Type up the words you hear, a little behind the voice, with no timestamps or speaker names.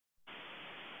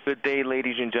Good day,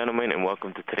 ladies and gentlemen, and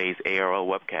welcome to today's ARL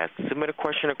webcast. To submit a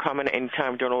question or comment at any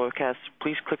time during the webcast,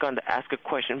 please click on the Ask a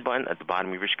Question button at the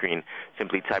bottom of your screen.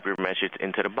 Simply type your message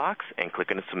into the box and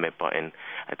click on the Submit button.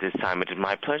 At this time, it is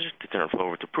my pleasure to turn the floor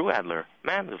over to Prue Adler.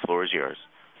 Ma'am, the floor is yours.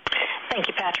 Thank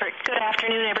you, Patrick. Good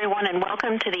afternoon, everyone, and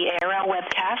welcome to the ARL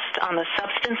webcast on the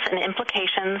substance and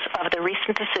implications of the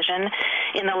recent decision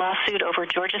in the lawsuit over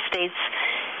Georgia State's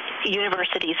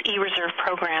University's e-reserve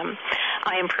program.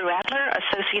 I am Prue Adler,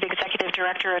 Associate Executive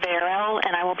Director of ARL,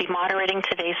 and I will be moderating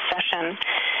today's session.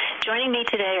 Joining me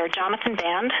today are Jonathan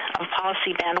Band of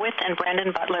Policy Bandwidth and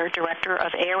Brandon Butler, Director of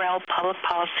ARL Public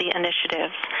Policy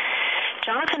Initiatives.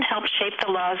 Jonathan helped shape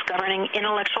the laws governing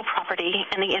intellectual property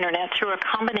and the Internet through a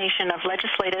combination of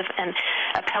legislative and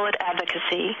appellate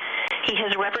advocacy. He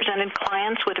has represented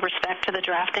clients with respect to the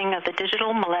drafting of the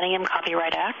Digital Millennium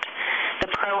Copyright Act, the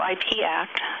Pro-IP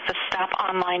Act, the Stop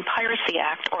Online Piracy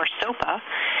Act, or SOPA,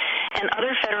 and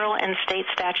other federal and state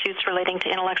statutes relating to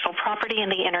intellectual property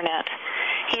and the Internet.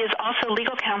 He is also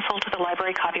legal counsel to the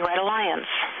Library Copyright Alliance.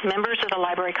 Members of the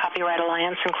Library Copyright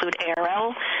Alliance include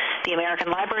ARL, the American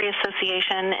Library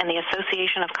Association, and the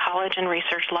Association of College and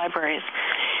Research Libraries.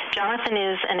 Jonathan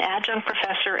is an adjunct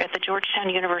professor at the Georgetown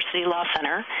University Law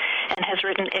Center and has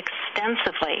written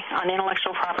extensively on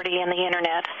intellectual property and the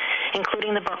Internet,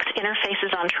 including the books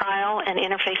Interfaces on Trial and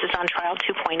Interfaces on Trial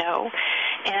 2.0,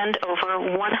 and over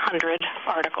 100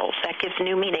 articles. That gives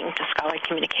new meaning to scholarly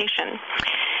communication.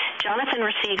 Jonathan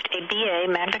received a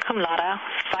BA magna cum laude,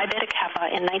 Phi Beta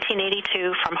Kappa in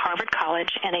 1982 from Harvard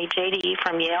College and a JD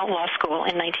from Yale Law School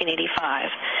in 1985.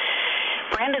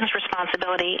 Brandon's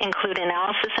responsibility include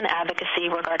analysis and advocacy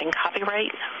regarding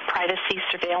copyright, privacy,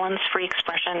 surveillance, free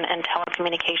expression, and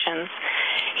telecommunications.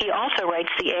 He also writes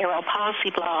the ARL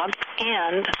Policy blog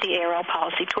and the ARL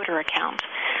Policy Twitter account.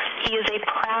 He is a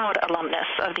proud alumnus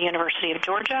of the University of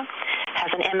Georgia,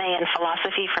 has an MA in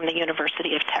philosophy from the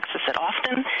University of Texas at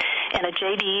Austin, and a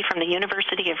JD from the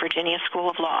University of Virginia School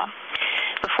of Law.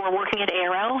 Before working at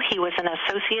ARL, he was an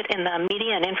associate in the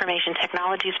Media and Information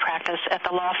Technologies practice at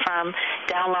the law firm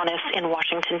Dow Lonis in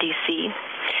Washington, D.C.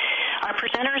 Our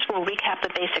presenters will recap the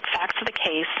basic facts of the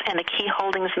case and the key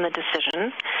holdings in the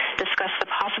decision, discuss the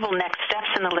possible next steps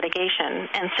in the litigation,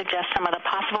 and suggest some of the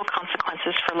possible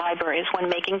consequences for libraries when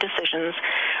making decisions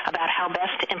about how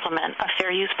best to implement a fair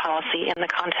use policy in the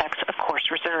context of course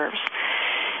reserves.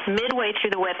 Midway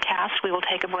through the webcast, we will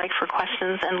take a break for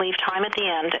questions and leave time at the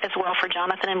end as well for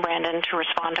Jonathan and Brandon to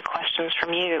respond to questions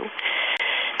from you.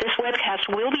 This webcast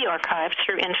will be archived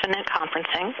through Infinite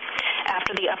Conferencing.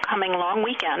 After the upcoming long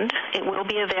weekend, it will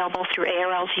be available through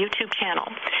ARL's YouTube channel.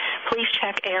 Please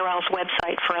check ARL's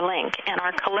website for a link, and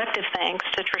our collective thanks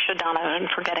to Tricia Donovan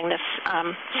for getting this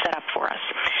set up for us.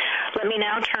 Let me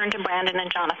now turn to Brandon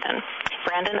and Jonathan.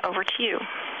 Brandon, over to you.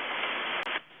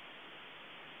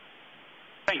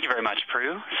 Thank you very much,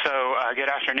 Prue. So good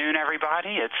afternoon,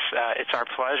 everybody. It's our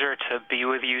pleasure to be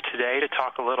with you today to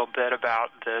talk a little bit about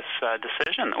this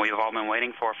decision that we've all been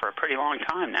waiting for a pretty long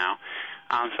time now.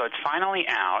 So it's finally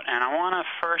out, and I want to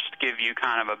first give you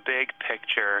kind of a big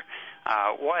picture.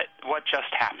 What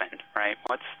just happened, right?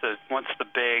 What's the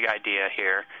big idea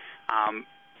here?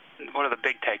 What are the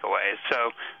big takeaways?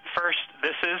 So first,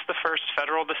 this is the first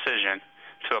federal decision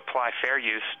to apply fair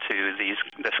use to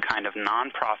this kind of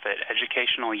nonprofit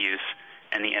educational use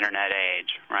in the Internet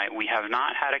age, right? We have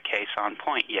not had a case on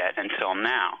point yet until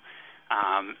now.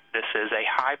 This is a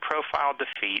high-profile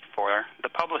defeat for the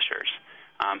publishers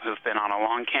who've been on a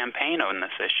long campaign on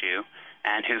this issue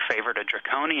and who favored a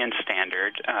draconian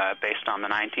standard based on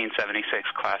the 1976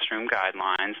 classroom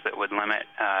guidelines that would limit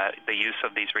the use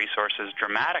of these resources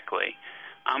dramatically.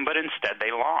 But instead, they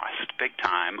lost big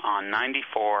time on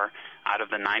 94 out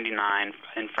of the 99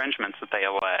 infringements that they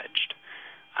alleged.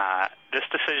 This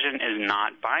decision is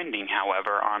not binding,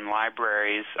 however, on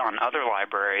libraries, on other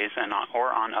libraries, or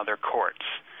on other courts.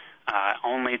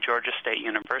 Only Georgia State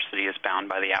University is bound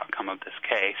by the outcome of this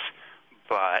case,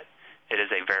 but it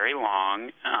is a very long,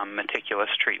 meticulous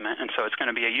treatment, and so it's going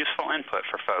to be a useful input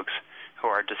for folks who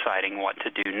are deciding what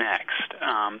to do next.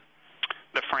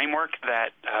 The framework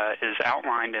that is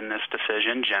outlined in this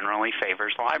decision generally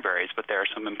favors libraries, but there are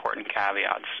some important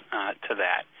caveats to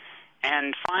that.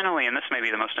 And finally, and this may be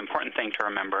the most important thing to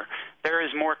remember, there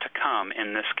is more to come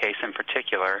in this case in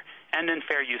particular and in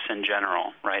fair use in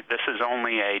general, right? This is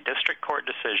only a district court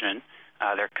decision.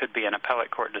 There could be an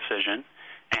appellate court decision.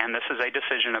 And this is a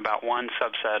decision about one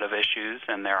subset of issues,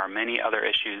 and there are many other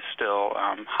issues still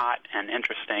hot and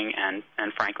interesting and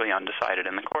frankly undecided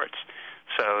in the courts.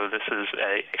 So this is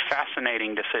a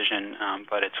fascinating decision,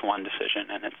 but it's one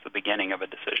decision, and it's the beginning of a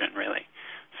decision, really.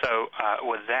 So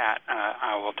with that,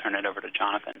 I will turn it over to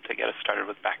Jonathan to get us started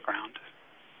with background.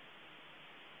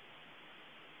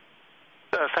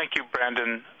 Thank you,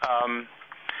 Brandon.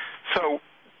 So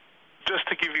just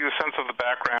to give you a sense of the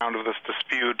background of this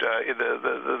dispute,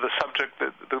 the subject,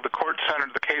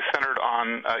 the case centered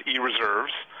on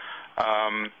e-reserves.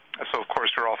 So, of course,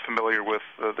 you're all familiar with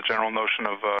the general notion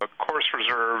of course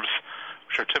reserves,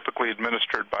 which are typically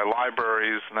administered by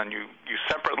libraries, and then you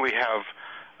separately have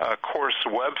course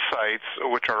websites,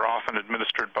 which are often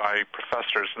administered by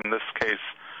professors. In this case,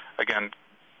 again,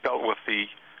 dealt with the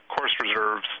course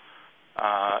reserves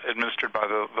administered by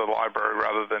the library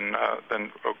rather than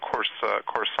course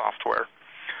software.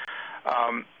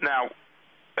 Now,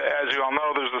 as you all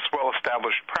know, there's this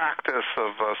well-established practice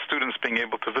of students being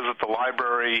able to visit the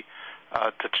library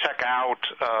to check out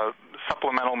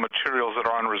supplemental materials that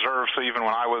are on reserve. So even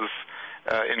when I was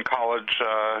in college,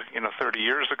 30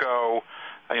 years ago,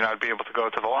 I'd be able to go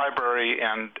to the library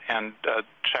and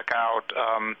check out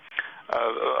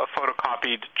a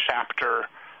photocopied chapter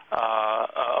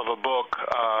of a book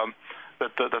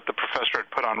that the professor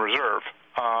had put on reserve.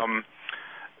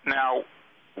 Now,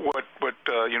 what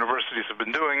universities have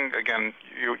been doing, again,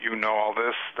 you know all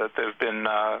this, that they've been,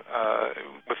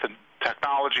 with the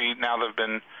technology, now they've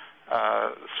been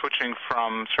switching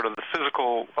from sort of the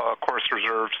physical course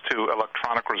reserves to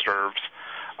electronic reserves.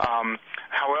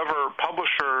 However,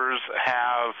 publishers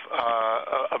have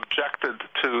objected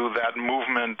to that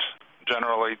movement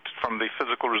generally from the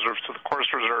physical reserves to the course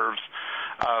reserves.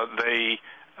 They,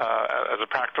 as a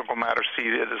practical matter, see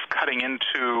it as cutting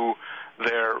into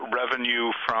their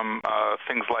revenue from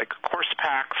things like course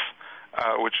packs,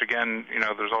 which again,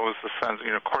 there's always the sense,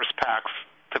 course packs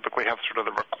typically have sort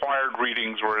of the required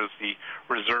readings, whereas the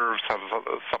reserves have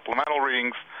supplemental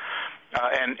readings.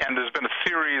 And there's been a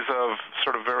series of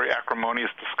sort of very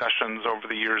acrimonious discussions over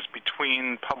the years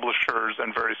between publishers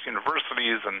and various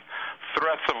universities, and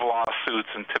threats of lawsuits.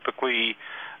 And typically,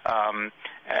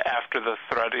 after the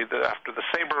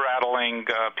saber rattling,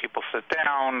 people sit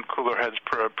down, cooler heads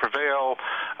prevail.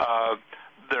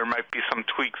 There might be some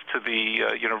tweaks to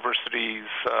the university's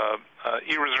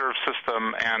e-reserve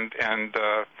system, and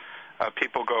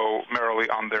people go merrily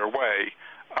on their way.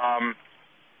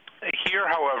 Here,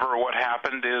 however, what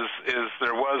happened is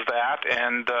there was that,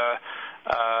 and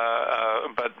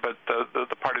but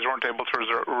the parties weren't able to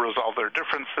resolve their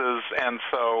differences, and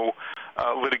so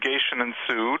litigation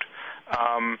ensued.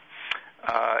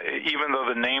 Even though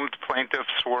the named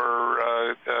plaintiffs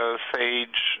were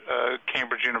Sage,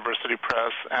 Cambridge University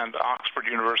Press, and Oxford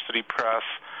University Press,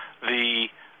 through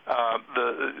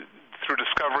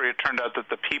discovery, it turned out that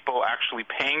the people actually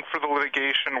paying for the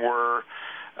litigation were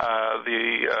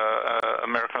the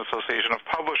American Association of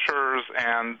Publishers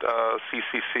and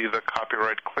CCC, the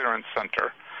Copyright Clearance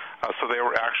Center. So they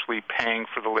were actually paying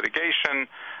for the litigation,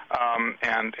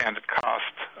 and it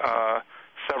cost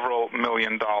several $1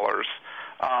 million.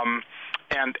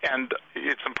 And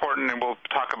it's important, and we'll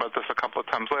talk about this a couple of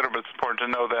times later, but it's important to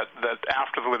know that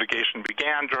after the litigation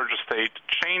began, Georgia State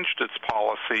changed its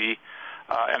policy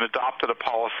and adopted a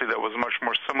policy that was much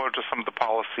more similar to some of the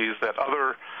policies that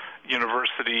other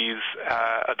universities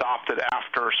adopted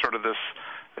after sort of this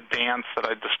dance that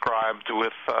I described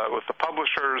with the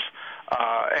publishers,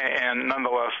 and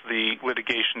nonetheless the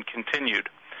litigation continued.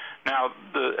 Now,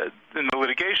 in the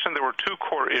litigation, there were two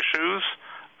core issues: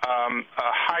 a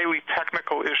highly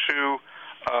technical issue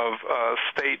of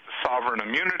state sovereign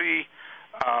immunity,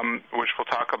 which we'll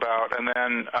talk about, and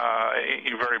then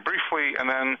very briefly, and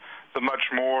then the much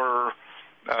more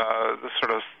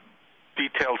sort of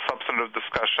detailed substantive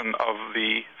discussion of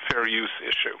the fair use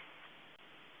issue.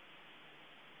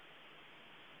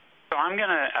 So I'm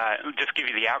going to just give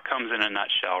you the outcomes in a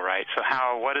nutshell, right? So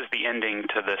what is the ending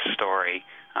to this story,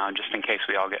 just in case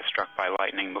we all get struck by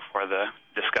lightning before the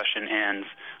discussion ends?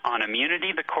 On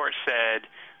immunity, the court said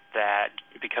that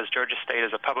because Georgia State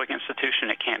is a public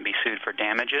institution, it can't be sued for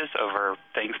damages over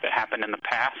things that happened in the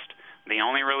past. The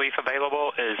only relief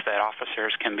available is that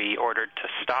officers can be ordered to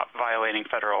stop violating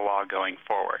federal law going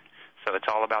forward. So it's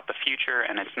all about the future,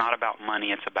 and it's not about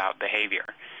money, it's about behavior.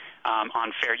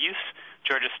 On fair use,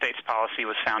 Georgia State's policy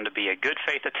was found to be a good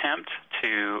faith attempt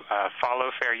to follow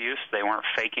fair use. They weren't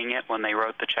faking it when they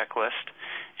wrote the checklist,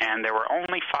 and there were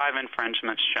only 5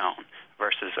 infringements shown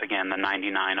versus, again, the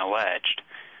 99 alleged.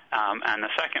 And the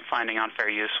second finding on fair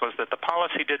use was that the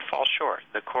policy did fall short.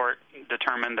 The court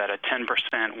determined that a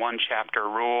 10% one-chapter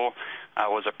rule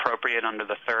was appropriate under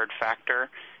the third factor,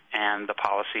 and the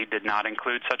policy did not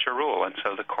include such a rule. And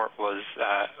so the court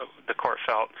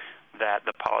felt that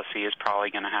the policy is probably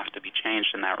going to have to be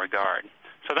changed in that regard.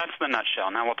 So that's the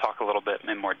nutshell. Now we'll talk a little bit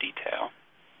in more detail.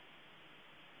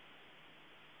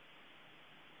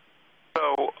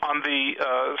 On the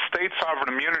state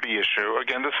sovereign immunity issue,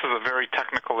 again, this is a very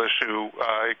technical issue.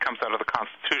 It comes out of the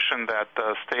Constitution that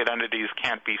state entities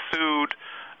can't be sued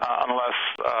unless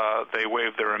they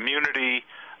waive their immunity.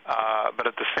 But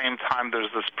at the same time,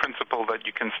 there's this principle that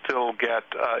you can still get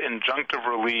injunctive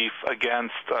relief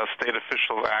against state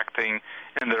officials acting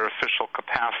in their official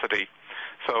capacity.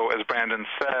 So as Brandon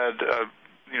said,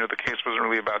 the case wasn't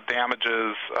really about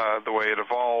damages the way it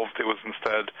evolved. It was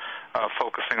instead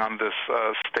focusing on this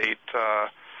state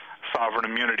sovereign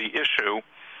immunity issue.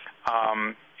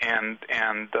 And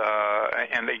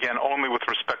again, only with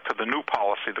respect to the new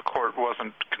policy. The court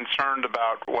wasn't concerned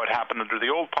about what happened under the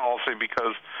old policy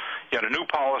because you had a new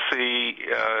policy.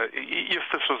 If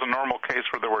this was a normal case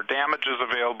where there were damages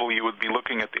available, you would be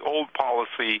looking at the old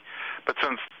policy. But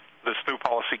since this new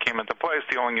policy came into place,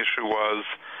 the only issue was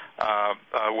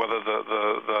whether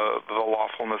the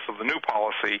lawfulness of the new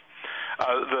policy.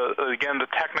 Again, the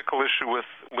technical issue with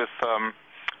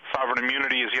sovereign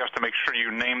immunity is you have to make sure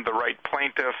you name the right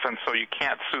plaintiff, and so you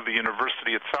can't sue the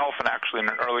university itself. And actually, in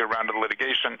an earlier round of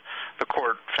litigation, the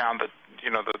court found that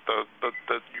the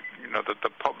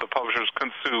publishers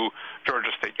couldn't sue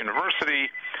Georgia State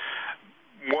University.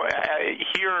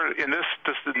 Here in this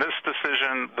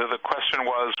decision, the question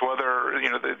was whether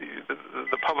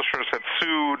the publishers had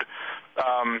sued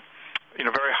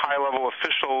very high-level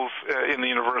officials in the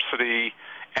university.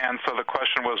 And so the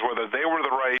question was whether they were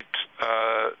the right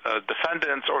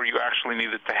defendants, or you actually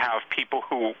needed to have people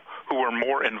who were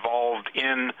more involved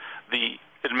in the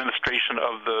administration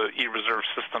of the e-reserve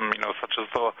system, such as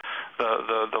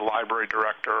the library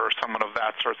director or someone of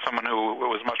that sort, someone who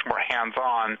was much more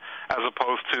hands-on, as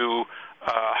opposed to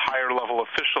higher-level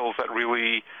officials that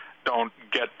really don't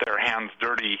get their hands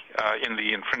dirty in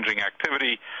the infringing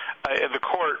activity. The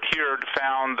court here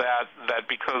found that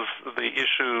because the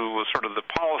issue was sort of the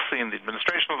policy and the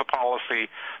administration of the policy,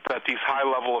 that these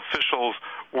high-level officials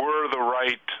were the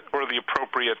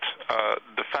appropriate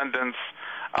defendants,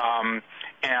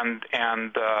 and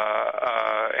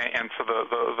so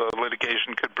the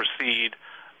litigation could proceed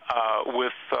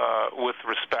with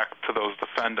respect to those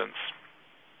defendants.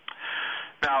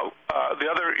 Now, the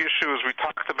other issue, as we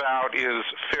talked about, is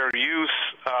fair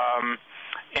use,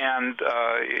 and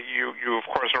you of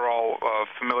course, are all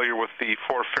familiar with the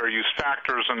 4 fair use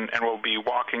factors, and we'll be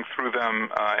walking through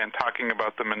them and talking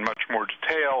about them in much more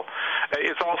detail.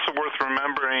 It's also worth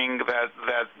remembering that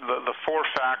the 4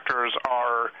 factors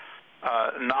are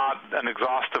not an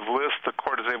exhaustive list. The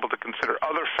court is able to consider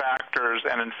other factors,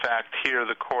 and in fact, here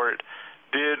the court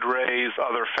did raise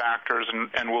other factors,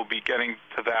 and we'll be getting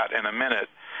to that in a minute.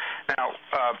 Now,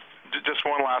 just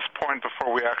one last point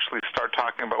before we actually start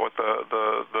talking about what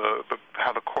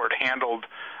how the court handled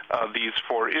these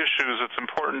 4 issues. It's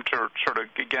important to sort of,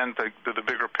 again, the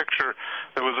bigger picture.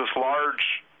 There was this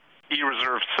large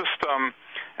e-reserve system,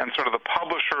 and sort of the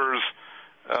publishers,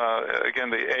 again,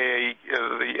 the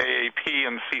AAP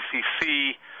and the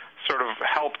CCC, sort of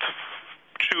helped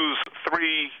choose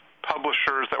 3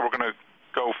 publishers that were going to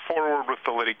go forward with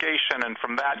the litigation, and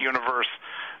from that universe,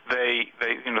 they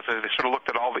sort of looked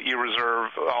at all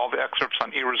the excerpts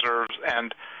on e-reserves,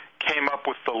 and came up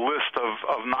with the list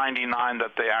of 99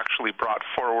 that they actually brought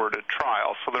forward at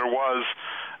trial. So there was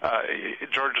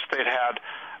Georgia State had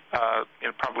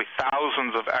probably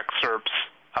thousands of excerpts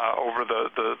over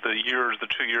the 2 years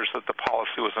that the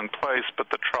policy was in place, but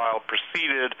the trial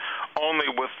proceeded only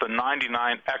with the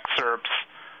 99 excerpts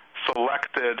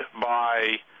selected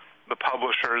by the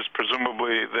publishers.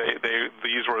 Presumably,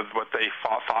 these were what they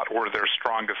thought were their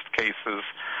strongest cases,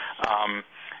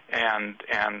 and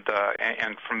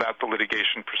from that the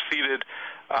litigation proceeded.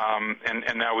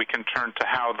 And now we can turn to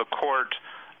how the court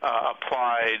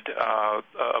applied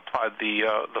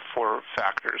the 4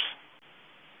 factors.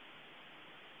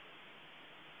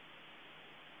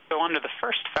 So under the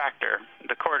first factor,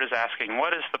 the court is asking,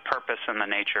 what is the purpose and the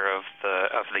nature of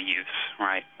the use,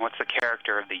 right? What's the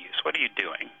character of the use? What are you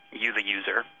doing, you the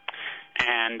user?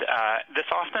 And this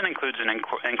often includes an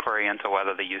inquiry into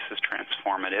whether the use is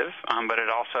transformative, but it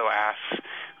also asks,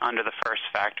 under the first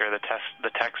factor, the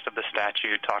text of the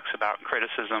statute talks about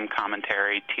criticism,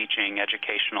 commentary, teaching,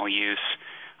 educational use.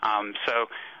 So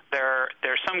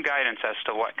there's some guidance as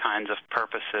to what kinds of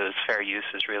purposes fair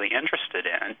use is really interested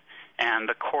in. And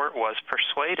the court was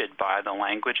persuaded by the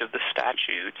language of the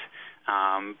statute,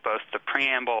 both the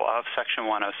preamble of Section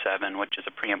 107, which is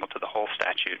a preamble to the whole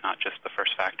statute, not just the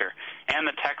first factor, and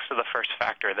the text of the first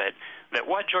factor, that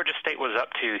what Georgia State was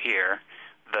up to here,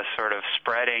 the sort of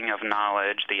spreading of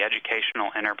knowledge, the educational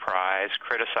enterprise,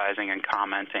 criticizing and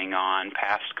commenting on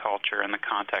past culture in the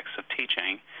context of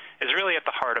teaching, is really at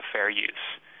the heart of fair use.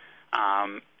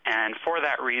 And for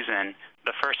that reason,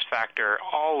 the first factor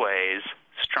always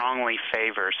strongly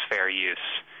favors fair use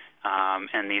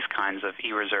in these kinds of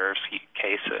e-reserves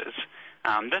cases.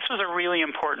 This was a really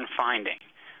important finding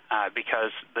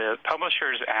because the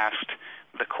publishers asked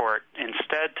the court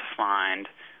instead to find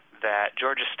that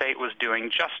Georgia State was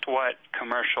doing just what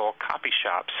commercial copy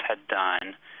shops had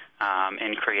done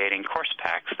in creating course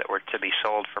packs that were to be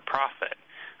sold for profit,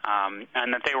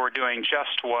 and that they were doing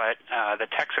just what the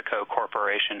Texaco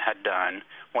Corporation had done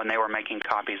when they were making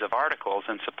copies of articles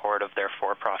in support of their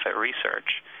for-profit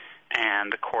research.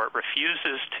 And the court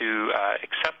refuses to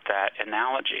accept that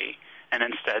analogy and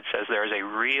instead says there is a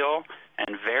real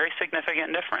and very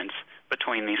significant difference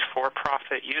between these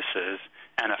for-profit uses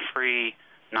and a free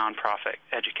nonprofit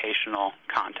educational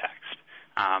context.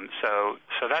 So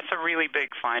that's a really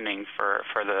big finding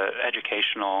for the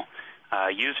educational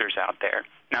users out there.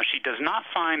 Now, she does not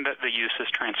find that the use is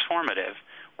transformative,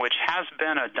 which has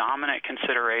been a dominant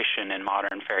consideration in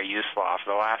modern fair use law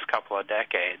for the last couple of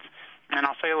decades. And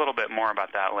I'll say a little bit more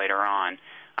about that later on.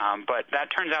 But that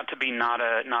turns out to be not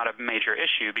a major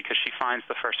issue because she finds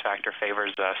the first factor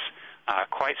favors us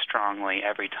quite strongly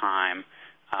every time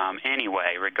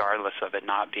anyway, regardless of it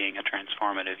not being a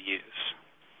transformative use.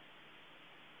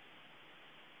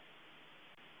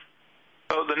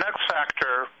 So the next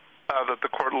factor that the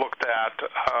court looked at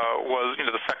was,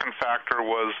 the second factor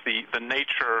was the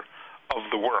nature of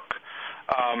the work.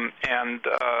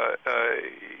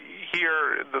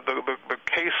 Here, the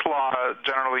case law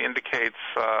generally indicates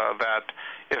that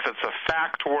if it's a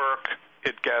fact work,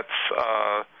 it gets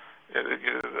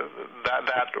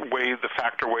the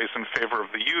factor weighs in favor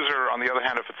of the user. On the other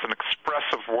hand, if it's an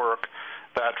expressive work,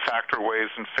 that factor weighs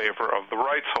in favor of the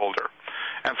rights holder.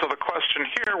 And so the question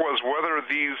here was whether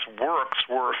these works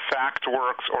were fact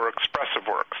works or expressive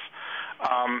works.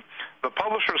 The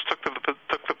publishers took the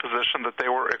position that they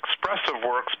were expressive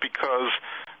works because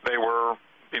they were,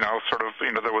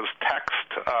 there was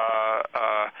text,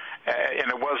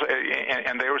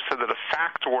 and they said that a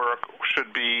fact work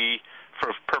should be,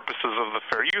 for purposes of the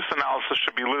fair use analysis,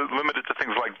 should be limited to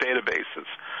things like databases,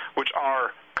 which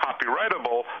are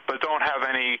copyrightable but don't have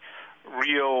any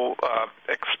real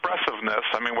expressiveness.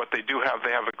 I mean, what they do have,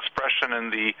 they have expression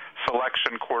in the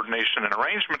selection, coordination, and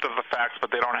arrangement of the facts, but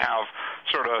they don't have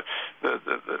sort of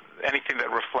anything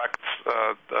that reflects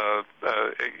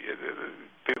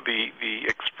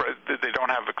they don't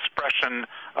have expression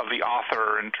of the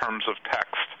author in terms of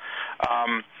text.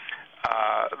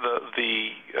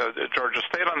 Georgia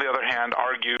State, on the other hand,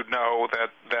 argued no,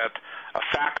 that a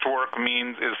fact work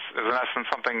is in essence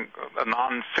a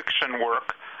non-fiction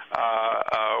work,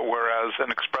 whereas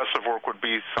an expressive work would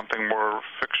be something more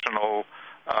fictional,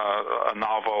 a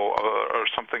novel or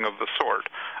something of the sort.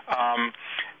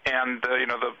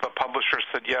 The publisher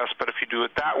said yes, but if you do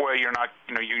it that way, you're not,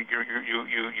 you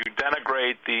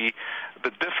denigrate the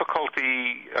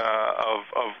difficulty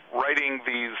of writing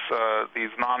these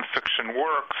nonfiction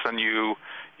works, and you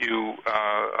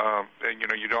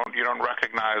don't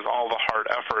recognize all the hard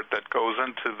effort that goes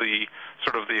into the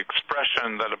sort of the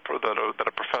expression that a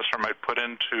professor might put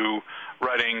into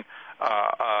writing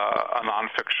a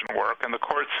nonfiction work. And the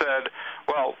court said,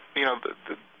 well,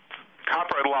 the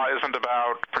copyright law isn't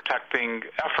about protecting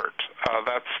effort.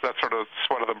 That's sort of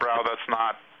sweat of the brow. That's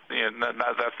not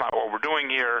what we're doing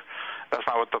here. That's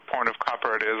not what the point of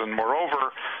copyright is. And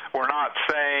moreover, we're not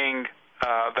saying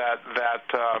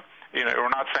we're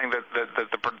not saying that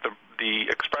the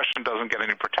expression doesn't get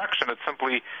any protection. It's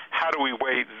simply how do we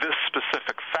weigh this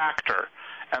specific factor?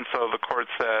 And so the court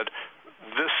said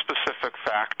this specific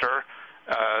factor,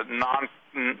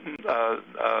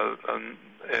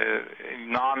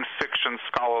 non-fiction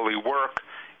scholarly work,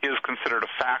 is considered a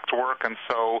fact work, and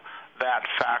so that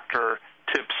factor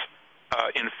tips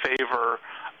in favor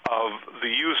of the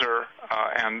user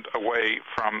and away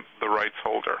from the rights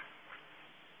holder.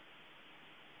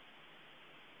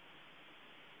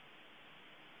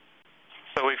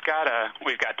 So we've got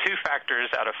two factors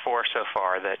out of four so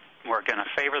far that we're going to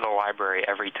favor the library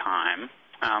every time,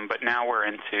 but now we're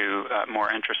into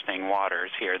more interesting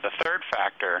waters here. The third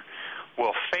factor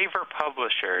will favor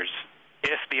publishers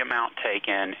if the amount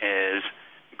taken is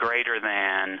greater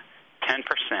than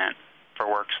 10% for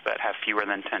works that have fewer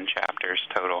than 10 chapters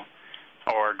total,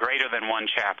 or greater than one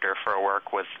chapter for a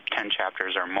work with 10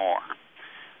 chapters or more.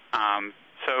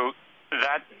 So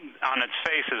that on its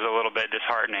face is a little bit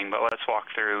disheartening, but let's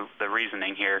walk through the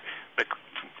reasoning here. The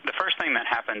first thing that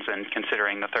happens in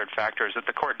considering the third factor is that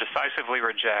the court decisively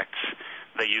rejects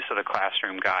the use of the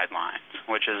classroom guidelines,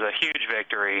 which is a huge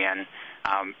victory, and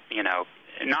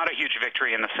not a huge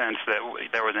victory in the sense that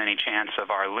there was any chance of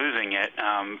our losing it.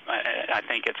 I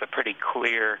think it's pretty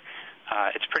clear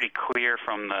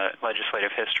from the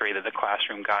legislative history that the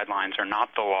classroom guidelines are not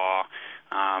the law,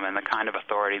 and the kind of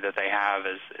authority that they have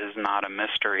is not a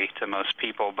mystery to most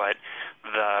people. But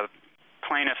the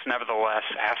plaintiffs nevertheless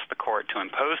asked the court to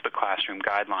impose the classroom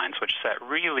guidelines, which set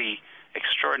really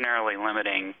extraordinarily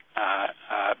limiting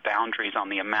boundaries on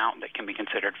the amount that can be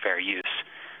considered fair use.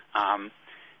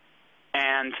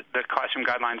 And the classroom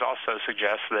guidelines also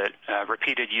suggest that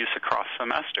repeated use across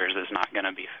semesters is not going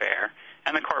to be fair.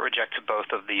 And the court rejected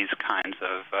both of these kinds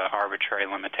of arbitrary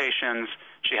limitations.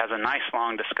 She has a nice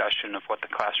long discussion of what the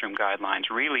classroom guidelines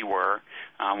really were,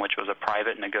 which was a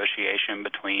private negotiation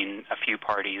between a few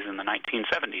parties in the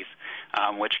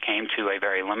 1970s, which came to a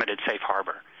very limited safe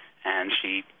harbor. And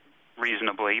she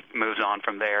reasonably moves on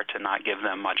from there to not give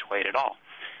them much weight at all.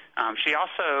 She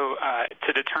also,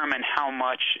 to determine how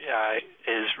much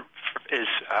is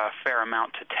a fair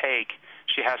amount to take,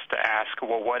 she has to ask,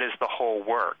 well, what is the whole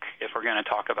work? If we're going to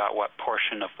talk about what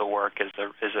portion of the work is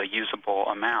a usable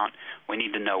amount, we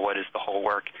need to know what is the whole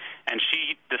work. And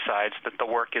she decides that the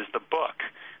work is the book,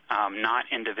 not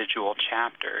individual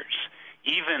chapters,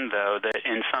 even though that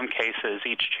in some cases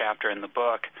each chapter in the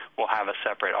book will have a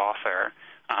separate author.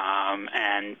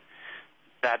 And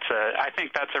I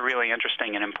think that's a really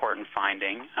interesting and important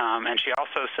finding. And she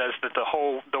also says that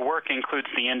the work includes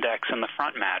the index and the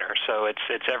front matter, so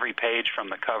it's every page from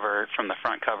the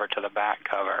front cover to the back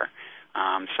cover.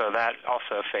 So that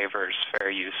also favors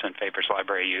fair use and favors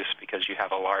library use because you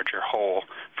have a larger whole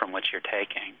from which you're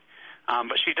taking.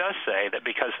 But she does say that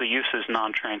because the use is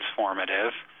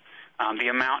non-transformative, the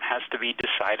amount has to be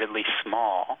decidedly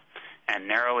small and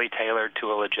narrowly tailored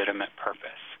to a legitimate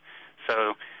purpose.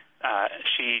 So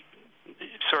she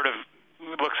sort of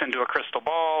looks into a crystal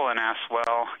ball and asks,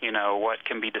 well, what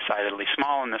can be decidedly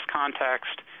small in this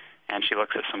context? And she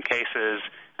looks at some cases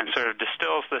and sort of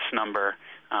distills this number,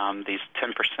 these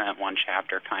 10% one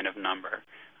chapter kind of number.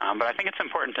 But I think it's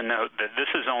important to note that this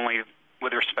is only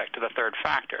with respect to the third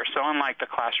factor. So unlike the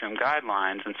classroom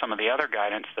guidelines and some of the other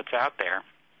guidance that's out there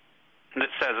that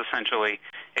says essentially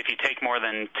if you take more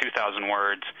than 2,000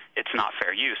 words, it's not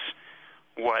fair use.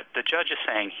 What the judge is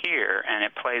saying here, and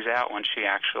it plays out when she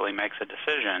actually makes a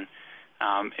decision,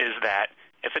 is that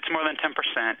if it's more than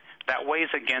 10%, that weighs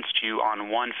against you on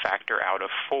one factor out of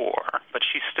 4, but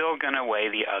she's still going to weigh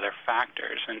the other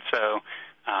factors. And so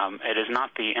it is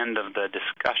not the end of the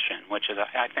discussion, which is,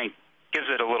 I think, gives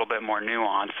it a little bit more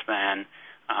nuance than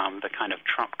the kind of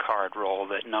trump card role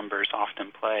that numbers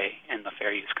often play in the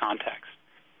fair use context.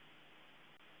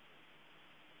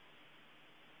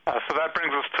 So that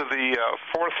brings us to the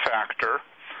fourth factor.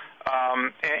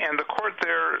 And the court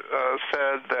there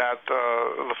said that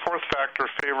the fourth factor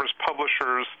favors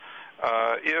publishers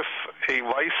if a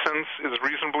license is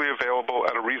reasonably available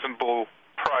at a reasonable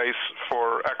price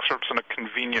for excerpts in a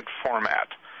convenient format.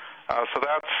 So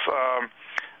that's,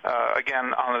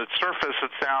 again, on its surface,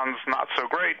 it sounds not so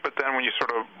great, but then when you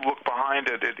sort of look behind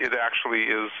it, it actually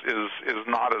is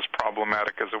not as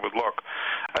problematic as it would look.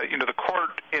 The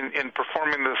court, in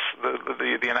performing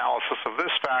the analysis of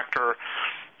this factor,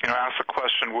 asked the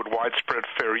question, would widespread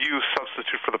fair use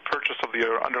substitute for the purchase of the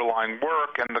underlying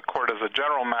work? And the court, as a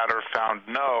general matter, found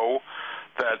no,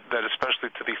 that especially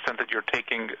to the extent that you're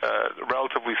taking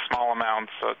relatively small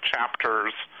amounts,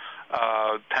 chapters,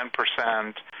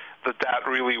 10%, that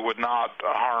really would not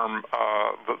harm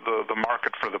the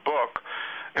market for the book,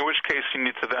 in which case you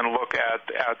need to then look at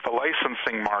the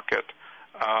licensing market.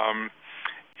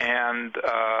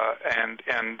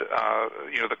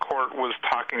 The court was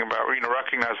talking about,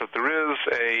 recognize that there is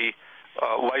a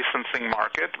licensing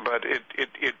market, but it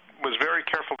was very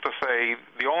careful to say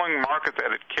the only market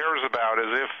that it cares about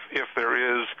is if there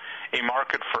is a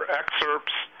market for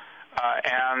excerpts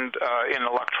and in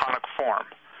electronic form.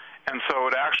 And so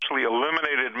it actually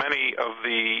eliminated many of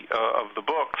the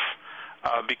books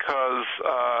because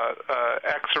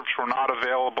excerpts were not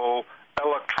available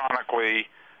electronically,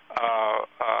 or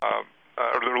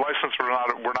their licenses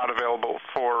were not available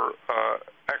for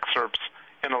excerpts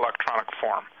in electronic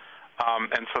form.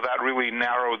 And so that really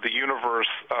narrowed the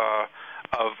universe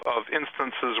of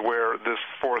instances where this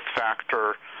fourth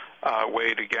factor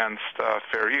weighed against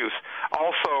fair use.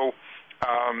 Also,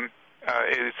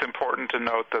 it's important to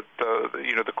note that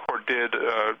the court did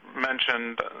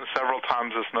mention several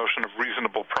times this notion of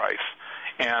reasonable price,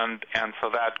 and so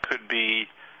that could be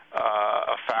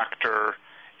a factor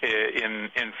in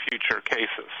future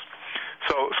cases.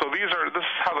 So this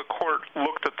is how the court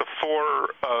looked at the four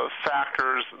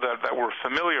factors that we're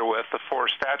familiar with, the four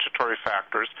statutory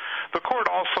factors. The court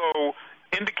also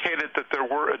indicated that there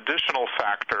were additional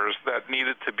factors that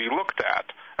needed to be looked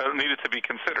at, needed to be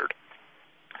considered.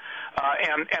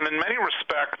 And in many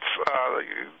respects,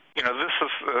 this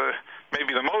is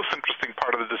maybe the most interesting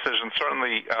part of the decision,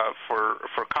 certainly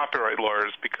for copyright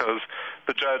lawyers, because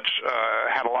the judge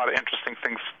had a lot of interesting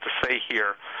things to say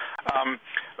here.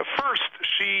 First,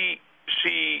 she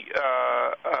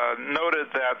noted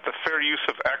that the fair use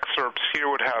of excerpts here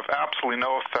would have absolutely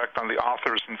no effect on the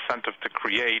author's incentive to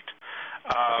create.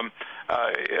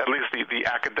 At least the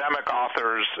academic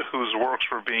authors whose works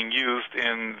were being used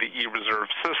in the e-reserve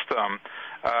system,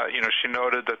 she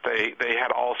noted that they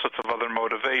had all sorts of other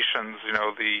motivations,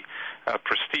 the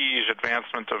prestige,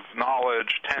 advancement of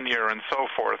knowledge, tenure, and so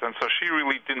forth. And so she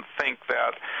really didn't think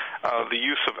that the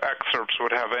use of excerpts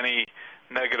would have any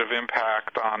negative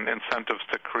impact on incentives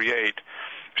to create.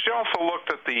 She also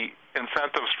looked at the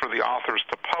incentives for the authors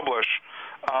to publish,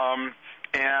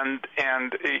 and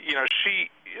she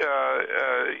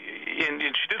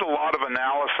did a lot of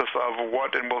analysis of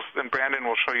what, and Brandon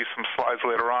will show you some slides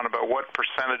later on about what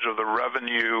percentage of the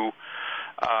revenue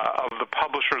of the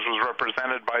publishers was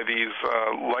represented by these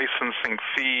licensing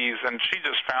fees, and she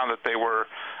just found that they were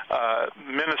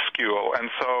minuscule, and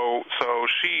so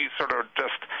she sort of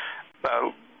just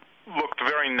looked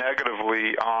very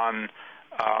negatively on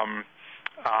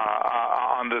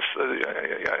this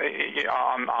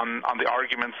on the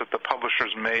arguments that the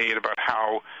publishers made about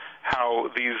how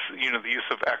these the use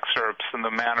of excerpts and the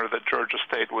manner that Georgia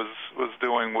State was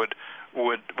doing would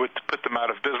put them out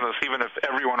of business, even if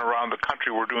everyone around the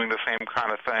country were doing the same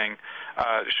kind of thing.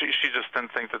 She just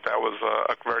didn't think that was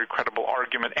a very credible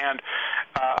argument. And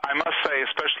I must say,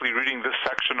 especially reading this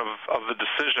section of the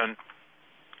decision,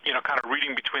 kind of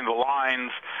reading between the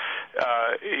lines,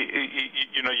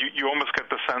 you almost get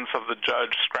the sense of the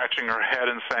judge scratching her head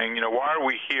and saying, why are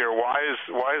we here? Why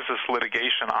is this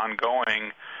litigation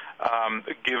ongoing,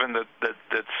 given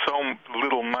that so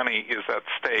little money is at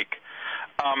stake?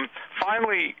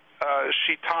 Finally,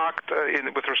 she talked,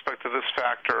 with respect to this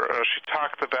factor, she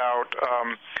talked about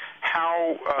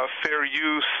how fair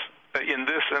use in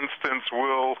this instance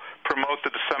will promote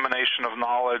the dissemination of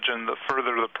knowledge and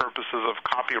further the purposes of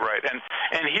copyright.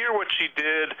 And here what she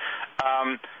did,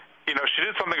 she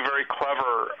did something very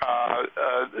clever.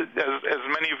 As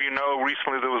many of you know,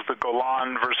 recently there was the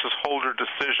Golan versus Holder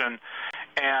decision,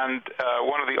 and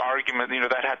one of the arguments,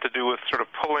 that had to do with sort of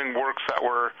pulling works that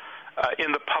were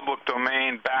in the public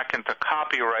domain back into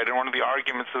copyright. And one of the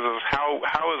arguments is how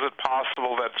is it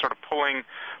possible that sort of pulling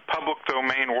public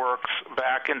domain works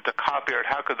back into copyright,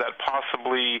 how could that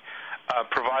possibly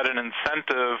provide an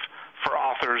incentive for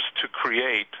authors to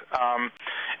create?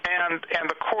 And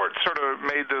the court sort of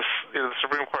made this, the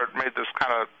Supreme Court made this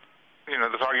kind of,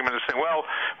 this argument is saying, well,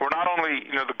 we're not only,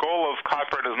 the goal of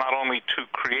copyright is not only to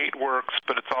create works,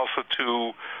 but it's also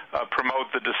to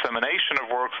promote the dissemination of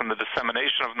works and the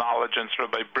dissemination of knowledge, and sort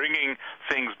of by bringing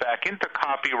things back into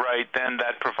copyright, then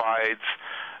that provides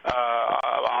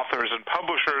authors and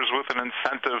publishers with an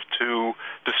incentive to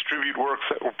distribute works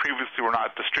that previously were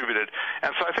not distributed.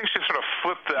 And so I think she sort of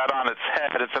flipped that on its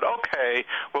head and said, okay,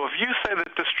 well, if you say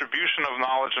that distribution of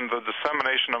knowledge and the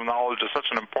dissemination of knowledge is such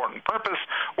an important purpose,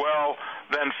 well,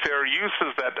 then fair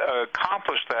uses that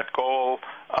accomplish that goal,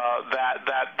 that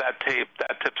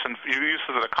tips in uses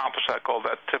that accomplish that goal,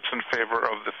 that tips in favor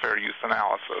of the fair use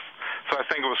analysis. So I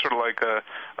think it was sort of like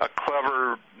a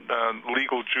clever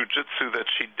legal jujitsu that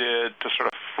she did to sort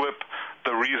of flip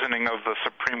the reasoning of the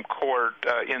Supreme Court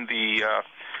in the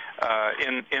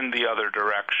other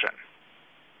direction.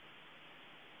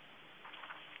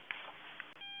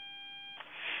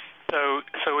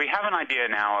 So we have an idea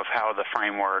now of how the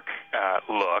framework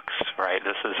looks, right?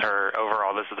 This is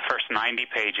this is the first 90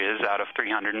 pages out of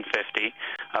 350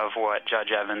 of what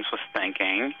Judge Evans was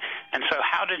thinking. And so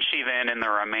how did she then, in the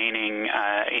remaining,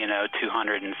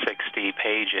 260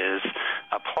 pages,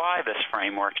 apply this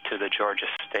framework to the Georgia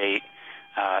State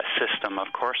system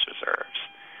of course reserves?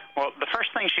 Well, the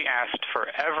first thing she asked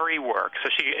for every work, so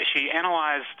she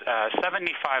analyzed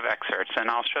 75 excerpts,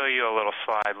 and I'll show you a little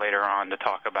slide later on to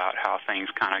talk about how things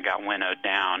kind of got winnowed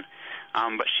down.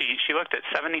 But she looked at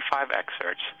 75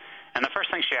 excerpts, and the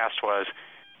first thing she asked was,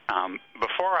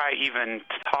 before I even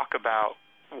talk about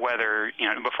whether,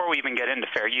 before we even get into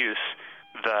fair use,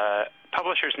 the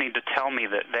publishers need to tell me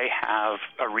that they have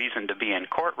a reason to be in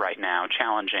court right now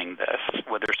challenging this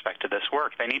with respect to this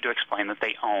work. They need to explain that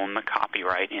they own the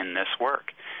copyright in this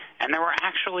work. And there were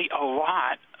actually a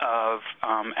lot of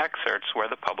excerpts where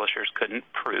the publishers couldn't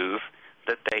prove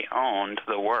that they owned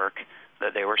the work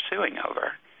that they were suing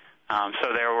over.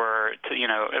 So there were,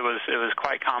 it was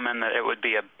quite common that it would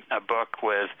be a book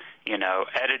with,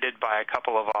 edited by a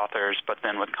couple of authors, but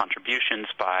then with contributions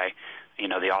by,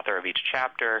 the author of each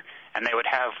chapter, and they would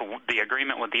have the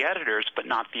agreement with the editors, but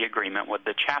not the agreement with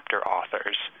the chapter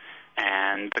authors.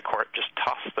 And the court just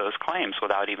tossed those claims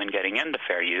without even getting into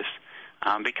fair use,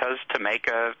 because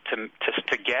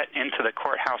to get into the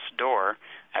courthouse door,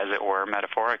 as it were,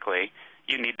 metaphorically,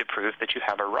 you need to prove that you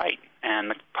have a right,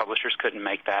 and the publishers couldn't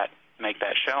make that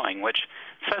showing, which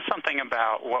says something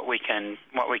about what we can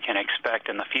expect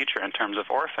in the future in terms of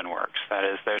orphan works. That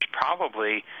is, there's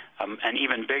probably an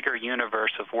even bigger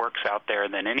universe of works out there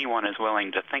than anyone is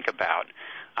willing to think about,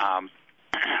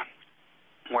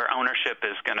 where ownership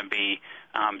is going to be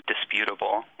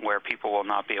disputable, where people will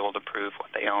not be able to prove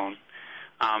what they own.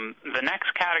 The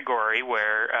next category,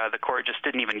 where the court just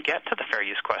didn't even get to the fair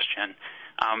use question,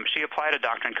 she applied a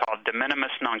doctrine called de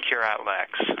minimis non curat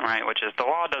lex, right, which is the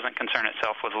law doesn't concern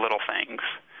itself with little things.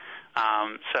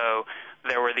 So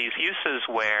there were these uses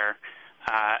where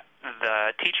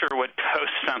the teacher would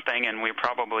post something, and we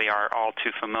probably are all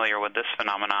too familiar with this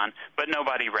phenomenon, but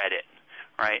nobody read it,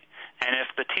 right? And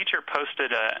if the teacher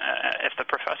if the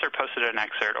professor posted an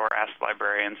excerpt or asked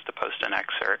librarians to post an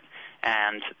excerpt,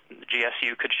 and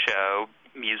GSU could show,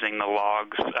 using the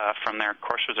logs from their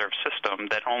course reserve system,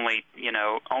 that only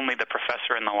the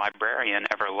professor and the librarian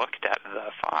ever looked at the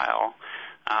file,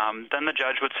 then the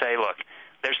judge would say, look,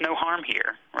 there's no harm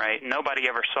here, right? Nobody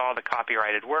ever saw the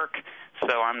copyrighted work,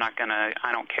 so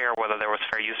I don't care whether there was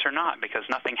fair use or not, because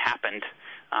nothing happened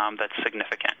that's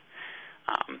significant.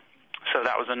 So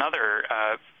that was another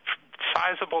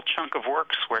sizable chunk of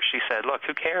works where she said, look,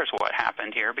 who cares what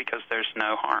happened here, because there's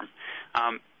no harm.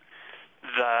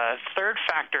 The third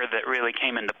factor that really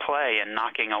came into play in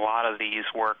knocking a lot of these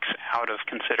works out of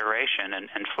consideration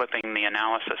and flipping the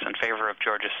analysis in favor of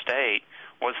Georgia State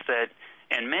was that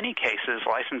in many cases,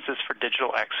 licenses for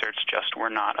digital excerpts just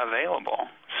were not available.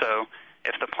 So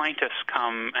if the plaintiffs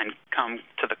come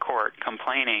to the court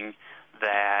complaining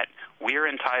that we're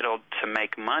entitled to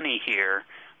make money here,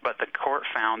 but the court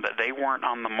found that they weren't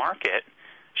on the market,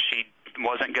 she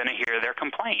wasn't going to hear their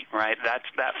complaint, right? That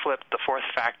flipped the fourth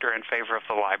factor in favor of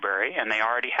the library, and they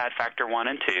already had factor 1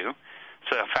 and 2.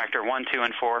 So factor 1, 2,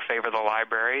 and 4 favor the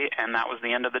library, and that was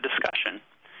the end of the discussion.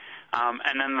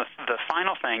 And then the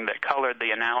final thing that colored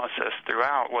the analysis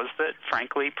throughout was that,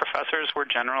 frankly, professors were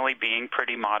generally being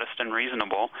pretty modest and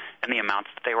reasonable in the amounts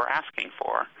that they were asking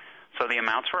for. So the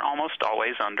amounts were almost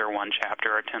always under one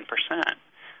chapter or 10%.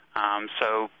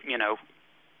 So,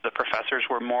 the professors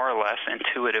were more or less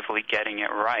intuitively getting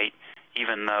it right,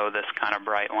 even though this kind of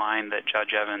bright line that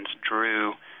Judge Evans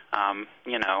drew,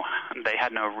 they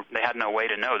had no way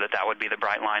to know that would be the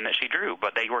bright line that she drew,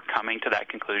 but they were coming to that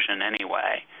conclusion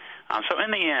anyway. So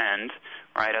in the end,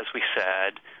 right, as we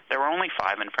said, there were only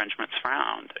 5 infringements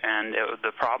found, and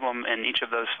the problem in each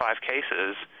of those 5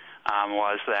 cases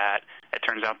was that it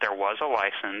turns out there was a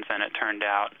license, and it turned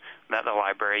out that the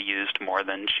library used more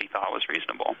than she thought was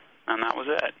reasonable, and that was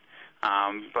it.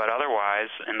 But otherwise,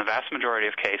 in the vast majority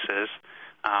of cases,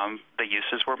 the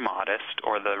uses were modest,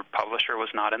 or the publisher was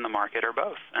not in the market, or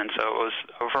both. And so it was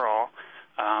overall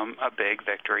a big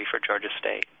victory for Georgia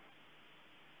State.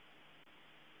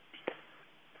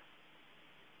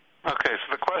 Okay, so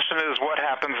the question is, what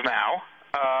happens now?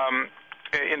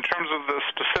 In terms of the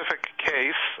specific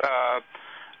case,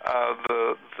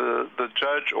 the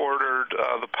judge ordered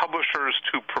the publishers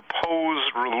to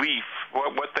propose relief,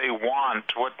 what they want,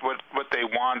 what they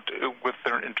want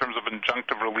in terms of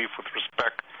injunctive relief with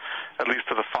respect, at least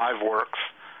to the 5 works,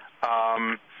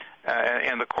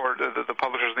 and the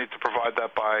publishers need to provide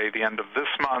that by the end of this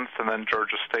month, and then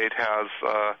Georgia State has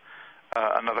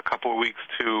another couple of weeks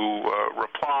to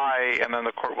reply, and then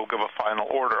the court will give a final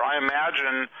order. I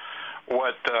imagine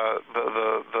what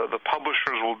the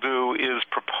publishers will do is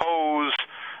propose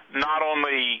not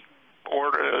only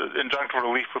injunctive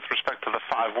relief with respect to the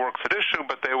 5 works at issue,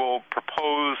 but they will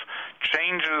propose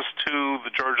changes to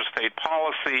the Georgia State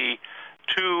policy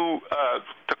to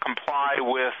comply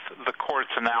with the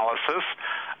court's analysis,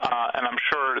 and I'm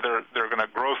sure they're going to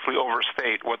grossly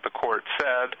overstate what the court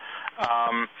said.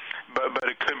 But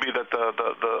it could be that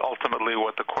ultimately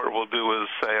what the court will do is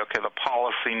say, okay, the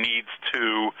policy needs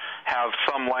to have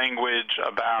some language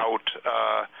about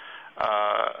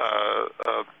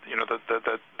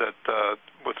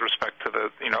with respect to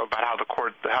about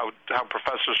how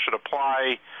professors should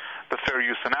apply the fair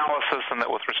use analysis, and that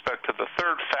with respect to the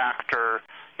third factor,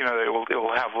 it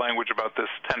will have language about this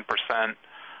 10%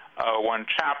 one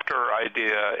chapter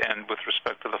idea, and with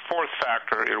respect to the fourth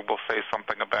factor, it will say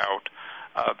something about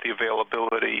the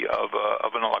availability of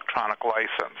an electronic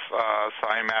license. So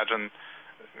I imagine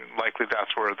likely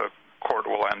that's where the court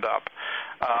will end up.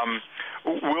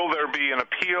 Will there be an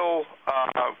appeal?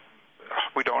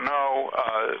 We don't know.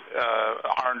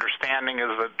 Our understanding is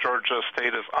that Georgia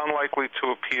State is unlikely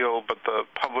to appeal, but the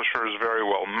publishers very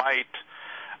well might.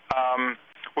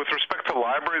 With respect to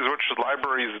libraries, what should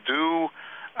libraries do?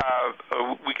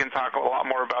 We can talk a lot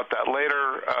more about that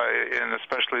later, and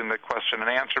especially in the question and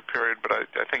answer period, but I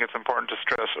think it's important to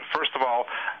stress, first of all,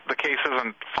 the case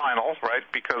isn't final, right,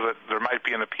 because there might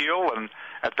be an appeal, and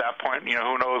at that point,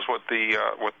 who knows what the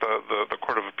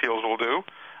Court of Appeals will do.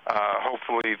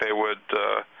 Hopefully they would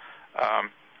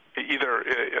either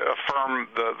affirm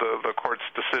the court's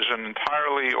decision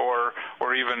entirely or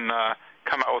even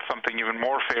come out with something even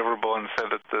more favorable and say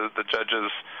that the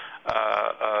judge's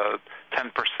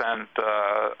 10%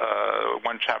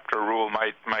 one chapter rule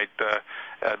might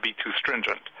be too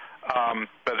stringent.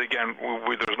 But again,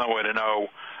 there's no way to know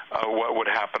what would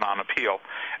happen on appeal.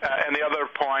 And the other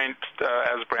point,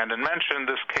 as Brandon mentioned,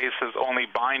 this case is only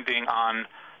binding on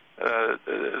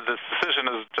this decision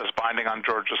is just binding on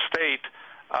Georgia State,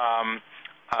 and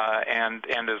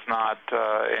is not,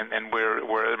 and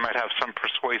where it might have some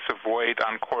persuasive weight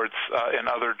on courts in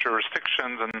other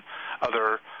jurisdictions and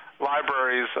other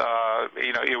libraries.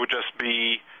 It would just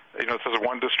be, it's a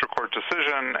one district court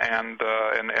decision, and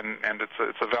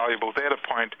it's a valuable data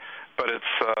point, but it's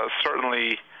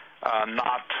certainly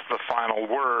not the final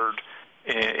word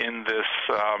in this.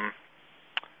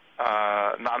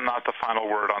 Not the final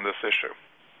word on this issue.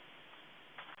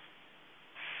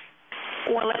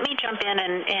 Well, let me jump in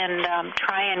and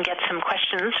try and get some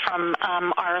questions from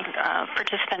our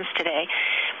participants today.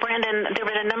 Brandon, there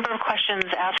were a number of questions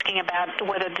asking about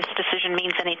whether this decision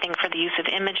means anything for the use of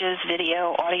images,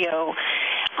 video, audio,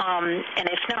 and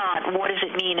if not, what does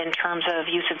it mean in terms of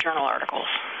use of journal articles?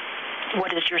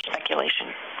 What is your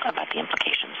speculation about the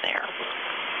implications there?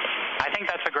 I think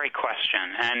that's a great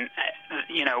question, and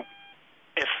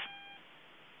if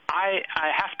I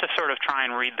have to sort of try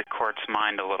and read the court's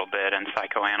mind a little bit and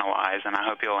psychoanalyze, and I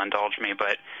hope you'll indulge me,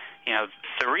 but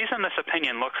the reason this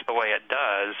opinion looks the way it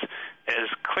does is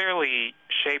clearly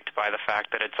shaped by the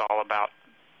fact that it's all about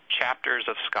chapters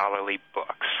of scholarly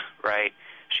books, right?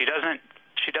 She doesn't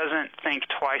think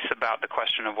twice about the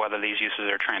question of whether these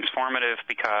uses are transformative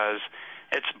because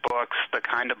it's books, the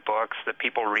kind of books that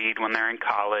people read when they're in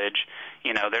college.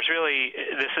 There's really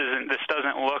this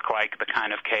doesn't look like the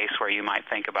kind of case where you might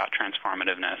think about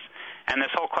transformativeness. And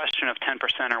this whole question of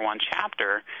 10% or one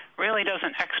chapter really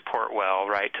doesn't export well,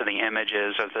 right, to the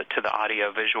images or to the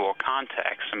audio-visual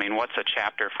context. I mean, what's a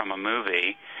chapter from a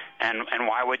movie, and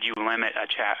why would you limit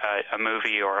a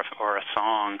movie or a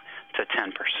song to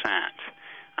 10%?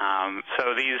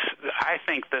 So I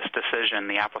think this decision,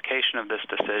 the application of this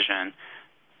decision,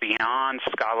 beyond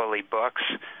scholarly books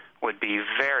would be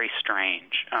very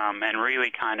strange and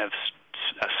really kind of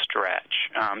a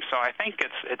stretch. So I think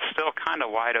it's still kind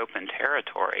of wide open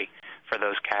territory for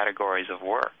those categories of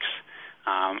works.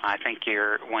 I think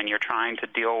when you're trying to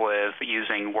deal with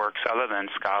using works other than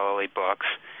scholarly books,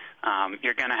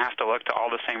 you're going to have to look to all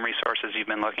the same resources you've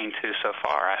been looking to so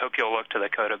far. I hope you'll look to the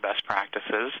Code of Best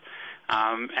Practices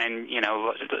and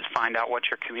find out what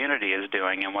your community is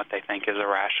doing and what they think is a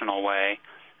rational way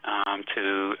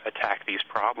to attack these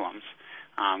problems.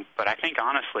 But I think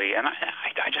honestly, and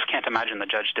I just can't imagine the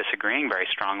judge disagreeing very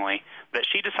strongly, that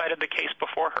she decided the case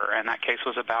before her, and that case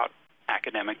was about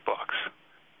academic books.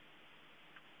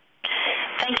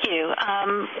 Thank you.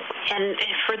 And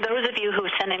for those of you who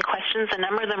send in questions, a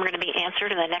number of them are going to be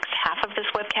answered in the next half of this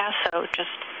webcast, so just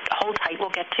hold tight. We'll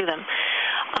get to them.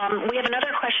 We have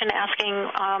another question asking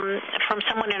from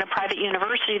someone in a private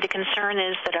university. The concern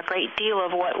is that a great deal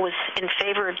of what was in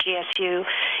favor of GSU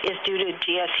is due to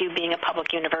GSU being a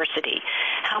public university.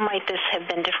 How might this have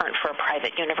been different for a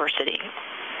private university?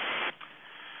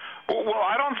 Well,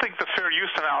 I don't think the fair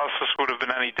use analysis would have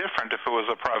been any different if it was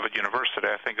a private university.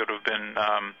 I think it would have been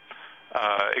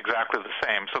exactly the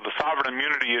same. So the sovereign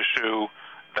immunity issue,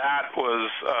 that was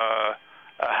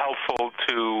helpful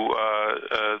to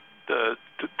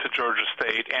Georgia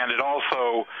State, and it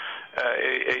also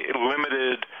it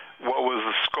limited what was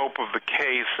the scope of the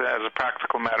case as a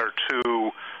practical matter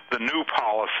to the new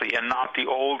policy and not the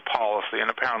old policy. And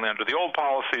apparently under the old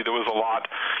policy there was a lot,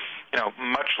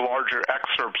 much larger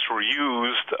excerpts were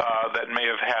used that may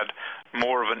have had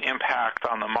more of an impact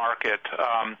on the market.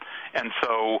 And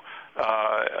so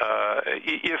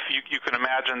if you can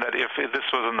imagine that if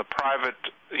this was in the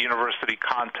private university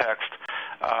context,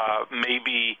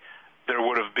 maybe there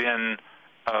would have been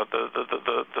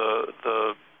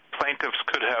the plaintiffs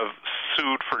could have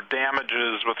sued for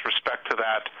damages with respect to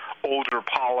that older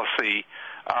policy.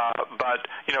 But,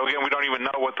 again, we don't even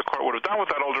know what the court would have done with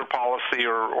that older policy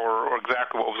or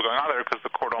exactly what was going on there, because the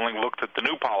court only looked at the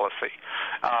new policy.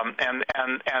 And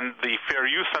the fair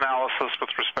use analysis with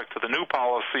respect to the new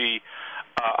policy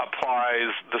applies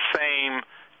the same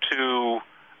to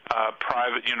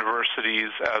private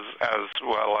universities as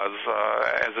well as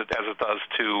it does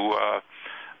to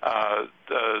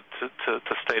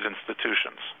state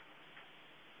institutions.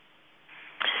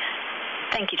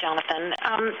 Thank you, Jonathan.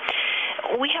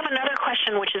 We have another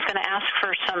question which is going to ask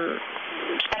for some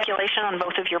speculation on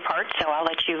both of your parts, so I'll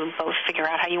let you both figure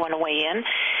out how you want to weigh in.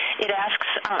 It asks,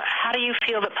 how do you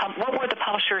feel that what were the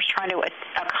publishers trying to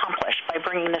accomplish by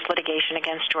bringing this litigation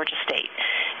against Georgia State?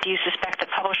 Do you suspect that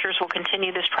publishers will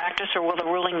continue this practice, or will the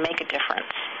ruling make a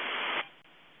difference?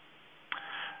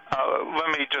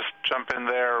 Let me just jump in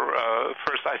there.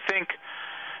 First, I think,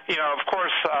 of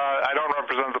course, I don't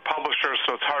represent the publishers,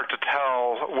 so it's hard to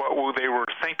tell what they were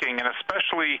thinking. And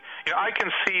especially, I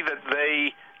can see that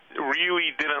they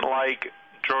really didn't like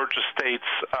Georgia State's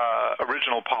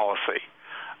original policy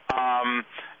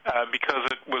because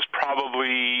it was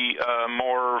probably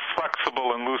more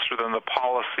flexible and looser than the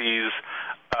policies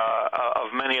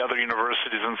of many other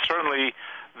universities, and certainly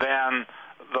than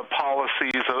the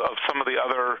policies of some of the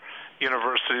other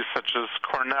universities, such as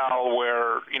Cornell,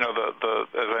 where,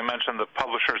 as I mentioned, the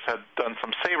publishers had done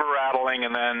some saber rattling,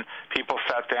 and then people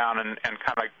sat down and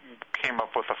kind of came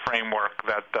up with a framework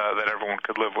that everyone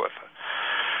could live with.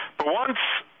 But once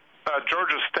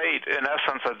Georgia State, in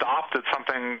essence, adopted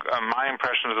something, my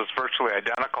impression is it's virtually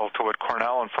identical to what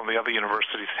Cornell and some of the other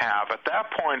universities have. At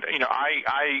that point,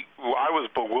 I was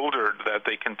bewildered that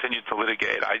they continued to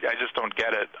litigate. I just don't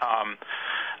get it.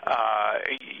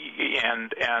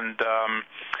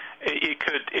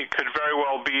 It could very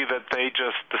well be that they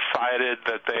just decided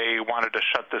that they wanted to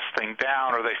shut this thing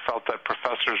down, or they felt that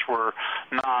professors were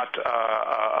not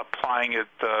applying it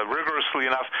rigorously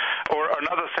enough. Or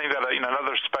another thing that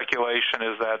another speculation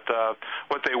is that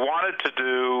what they wanted to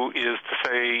do is to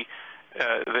say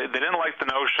they didn't like the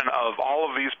notion of all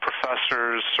of these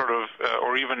professors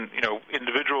or even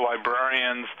individual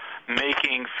librarians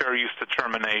making fair use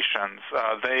determinations.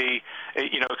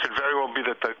 It could very well be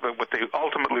that what they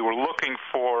ultimately were looking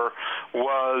for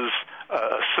was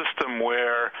a system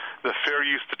where the fair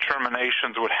use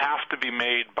determinations would have to be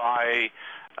made by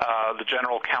the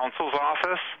general counsel's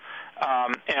office.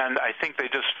 And I think they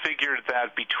just figured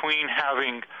that between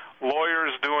having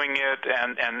lawyers doing it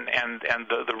and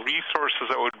the resources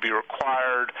that would be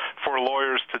required for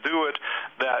lawyers to do it,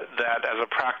 that as a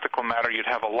practical matter you'd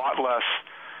have a lot less,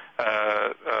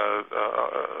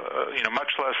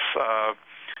 much less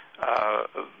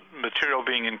material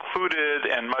being included,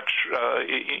 and much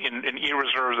in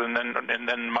e-reserves, and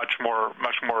then much more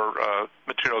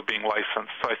material being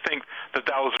licensed. So I think that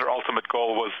was their ultimate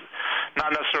goal, was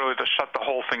not necessarily to shut the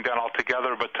whole thing down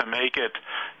altogether, but to make it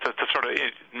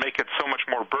make it so much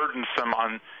more burdensome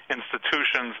on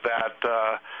institutions that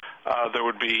there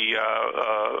would be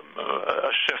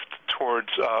a shift towards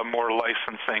more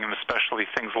licensing, and especially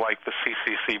things like the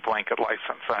CCC blanket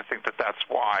license. And I think that that's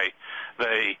why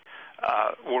they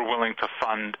were willing to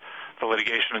fund the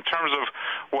litigation. In terms of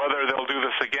whether they'll do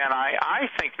this again, I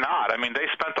think not. I mean, they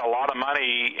spent a lot of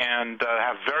money and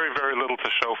have very, very little to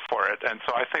show for it. And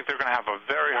so I think they're going to have a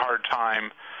very hard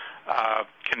time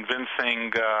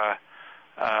convincing,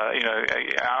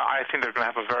 I think they're going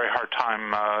to have a very hard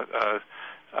time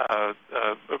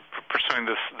pursuing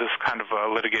this kind of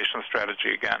litigation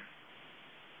strategy again.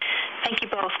 Thank you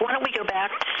both. Why don't we go back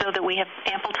so that we have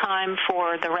ample time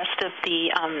for the rest of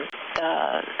the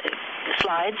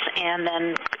slides and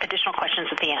then additional questions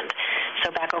at the end.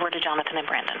 So back over to Jonathan and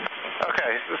Brandon.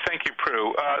 Okay. Thank you,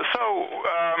 Prue.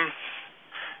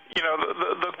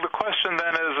 The question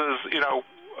then is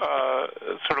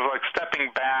sort of like stepping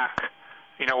back,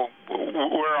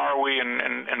 where are we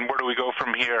and where do we go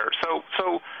from here? So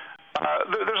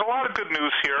there's a lot of good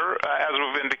news here, as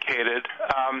we've indicated.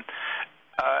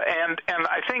 And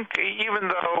I think even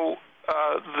though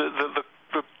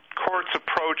the court's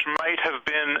approach might have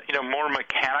been more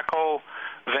mechanical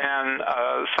than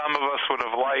some of us would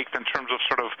have liked, in terms of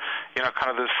sort of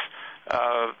kind of this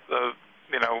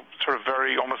sort of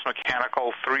very almost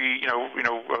mechanical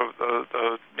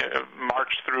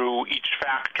march through each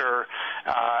factor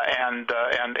and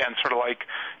sort of like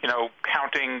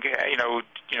counting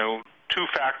 2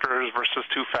 factors versus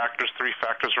 2 factors, 3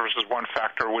 factors versus 1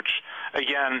 factor, which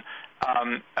again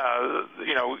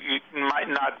it might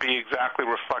not be exactly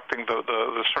reflecting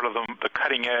the sort of the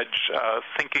cutting edge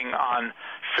thinking on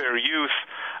fair use.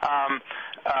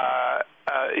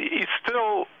 It's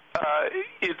still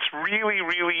it's really,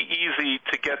 really easy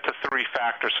to get to three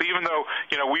factors. So even though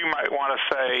we might want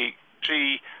to say,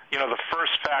 gee, the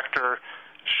first factor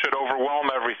should overwhelm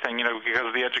everything, because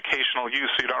of the educational use,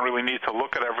 so you don't really need to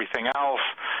look at everything else.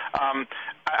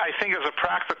 I think as a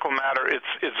practical matter, it's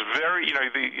very,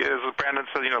 as Brandon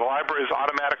said, the libraries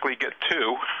automatically get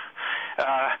two,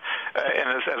 and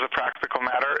as a practical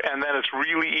matter, and then it's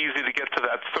really easy to get to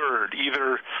that third,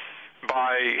 either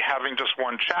by having just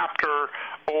one chapter,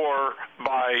 or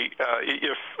by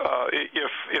if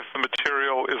the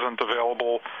material isn't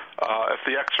available, if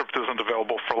the excerpt isn't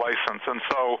available for license. And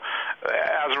so,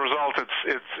 as a result,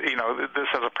 it's this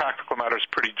as a practical matter is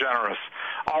pretty generous.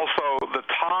 Also, the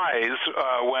ties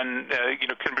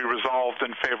can be resolved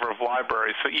in favor of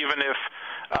libraries. So even if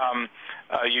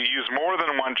you use more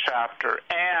than one chapter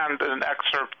and an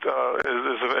excerpt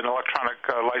is an electronic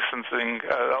licensing,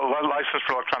 a license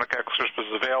for electronic excerpts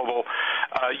is available,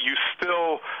 you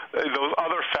still, those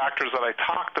other factors that I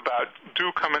talked about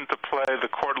do come into play. The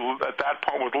court at that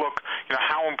point would look,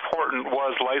 how important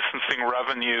was licensing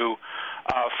revenue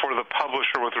for the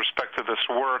publisher with respect to this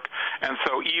work. And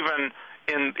so even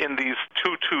in these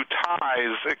two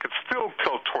ties, it could still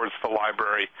tilt towards the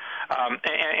library.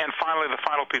 And finally, the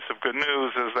final piece of good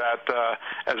news is that,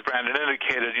 as Brandon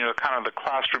indicated, kind of the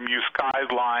classroom use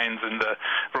guidelines and the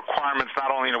requirements,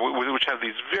 not only, which have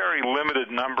these very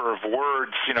limited number of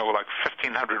words, like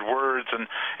 1,500 words, and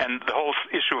the whole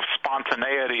issue of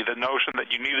spontaneity, the notion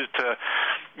that you needed to,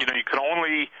 you could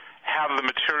only have the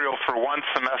material for one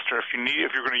semester if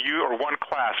you're going to use, or one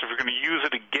class. If you're going to use it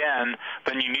again,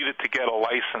 then you needed to get a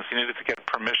license. You needed to get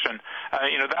permission.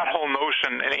 That whole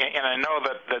notion, and I know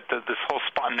that this whole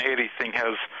spontaneity thing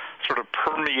has sort of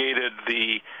permeated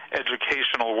the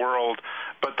educational world,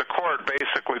 but the court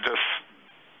basically just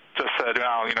said,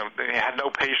 they had no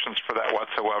patience for that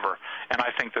whatsoever. And I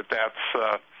think that's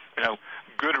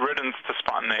good riddance to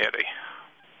spontaneity.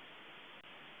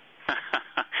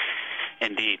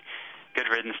 Indeed. Good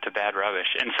riddance to bad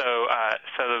rubbish. And so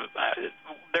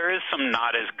there is some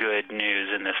not as good news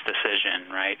in this decision,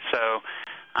 right? So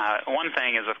one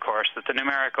thing is, of course, that the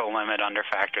numerical limit under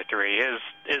Factor 3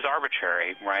 is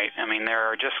arbitrary, right? I mean, there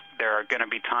are going to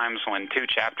be times when two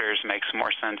chapters makes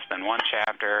more sense than one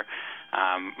chapter.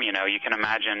 You can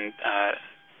imagine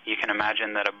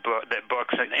that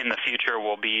books in the future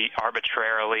will be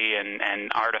arbitrarily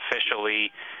and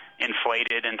artificially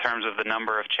inflated in terms of the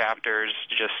number of chapters,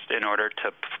 just in order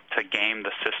to game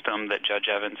the system that Judge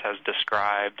Evans has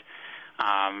described.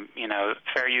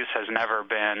 Fair use has never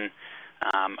been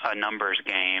a numbers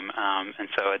game, and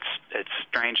so it's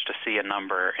strange to see a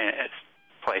number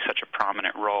play such a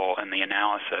prominent role in the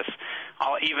analysis,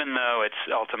 even though it's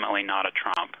ultimately not a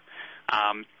trump.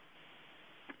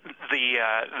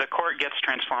 The court gets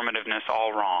transformativeness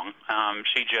all wrong.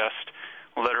 She just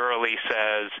literally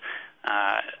says,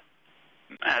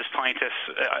 as plaintiffs,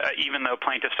 even though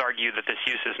plaintiffs argue that this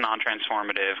use is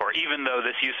non-transformative, or even though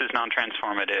this use is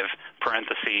non-transformative,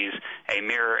 parentheses, a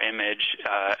mirror image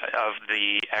of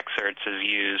the excerpts is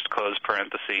used, close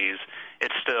parentheses,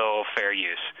 it's still fair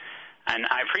use. And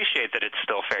I appreciate that it's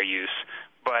still fair use,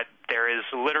 but there is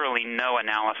literally no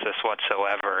analysis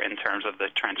whatsoever in terms of the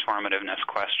transformativeness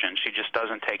question. She just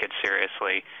doesn't take it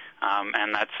seriously,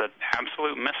 and that's an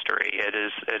absolute mystery. It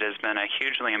has been a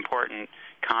hugely important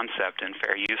concept in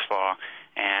fair use law,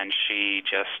 and she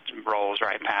just rolls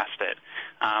right past it.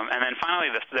 And then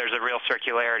finally, there's a real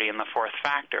circularity in the fourth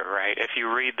factor, right? If you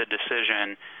read the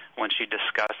decision when she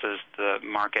discusses the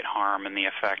market harm and the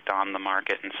effect on the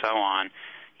market and so on,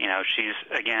 she's,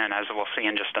 again, as we'll see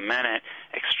in just a minute,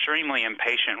 extremely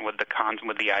impatient with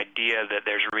the idea that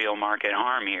there's real market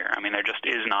harm here. I mean, there just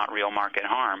is not real market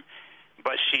harm.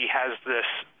 But she has this,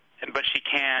 but she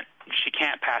can't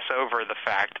pass over the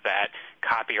fact that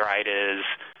copyright is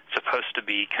supposed to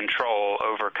be control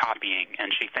over copying,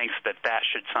 and she thinks that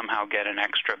should somehow get an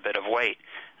extra bit of weight.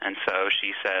 And so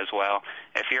she says, well,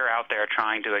 if you're out there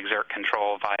trying to exert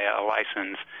control via a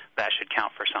license, that should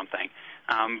count for something.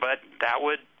 But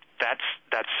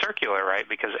that's circular, right?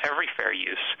 Because every fair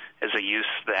use is a use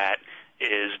that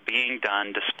is being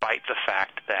done despite the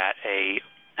fact that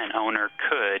an owner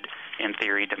could, in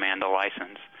theory, demand a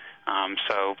license.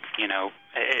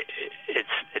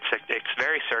 It's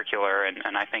very circular,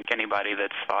 and I think anybody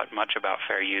that's thought much about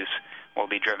fair use will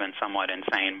be driven somewhat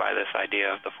insane by this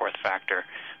idea of the fourth factor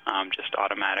just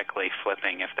automatically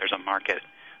flipping if there's a market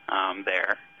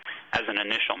there as an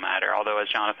initial matter. Although, as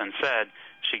Jonathan said,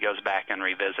 she goes back and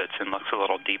revisits and looks a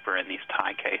little deeper in these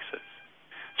tie cases.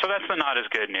 So that's the not as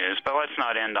good news, but let's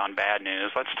not end on bad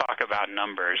news. Let's talk about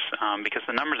numbers, because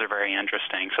the numbers are very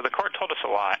interesting. So the court told us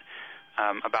a lot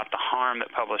about the harm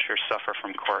that publishers suffer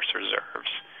from course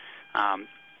reserves.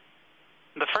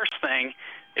 The first thing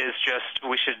is just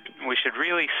we should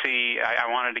really see,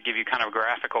 I wanted to give you kind of a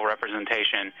graphical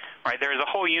representation, right? There is a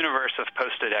whole universe of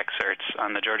posted excerpts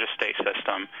on the Georgia state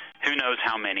system. Who knows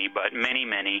how many, but many,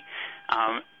 many.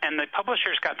 And the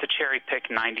publishers got to cherry pick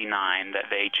 99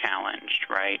 that they challenged,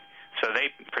 right? So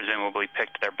they presumably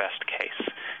picked their best case.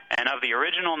 And of the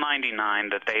original 99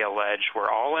 that they alleged were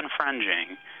all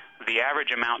infringing, the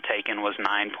average amount taken was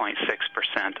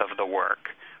 9.6% of the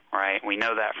work. Right, we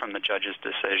know that from the judge's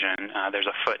decision. There's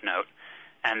a footnote,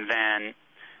 and then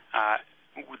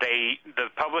the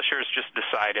publishers just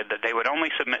decided that they would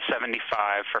only submit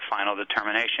 75 for final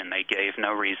determination. They gave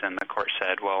no reason. The court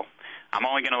said, "Well, I'm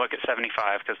only going to look at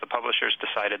 75 because the publishers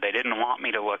decided they didn't want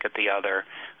me to look at the other,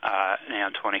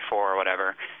 24 or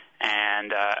whatever."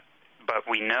 And but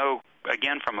we know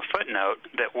again from a footnote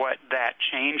that what that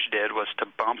change did was to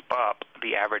bump up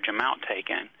the average amount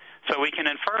taken. So we can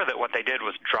infer that what they did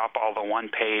was drop all the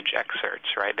one-page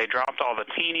excerpts, right? They dropped all the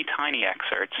teeny tiny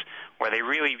excerpts where they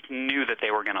really knew that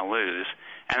they were going to lose.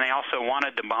 And they also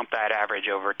wanted to bump that average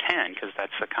over 10 because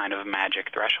that's the kind of magic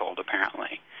threshold,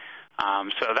 apparently.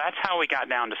 So that's how we got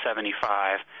down to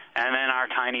 75. And then our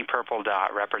tiny purple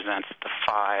dot represents the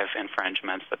 5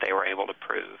 infringements that they were able to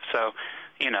prove. So,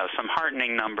 some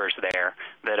heartening numbers there,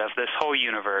 that of this whole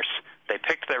universe, they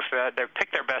picked their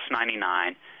best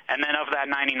 99, and then of that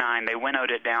 99, they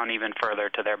winnowed it down even further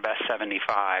to their best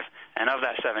 75, and of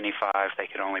that 75, they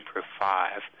could only prove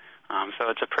 5. So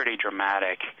it's a pretty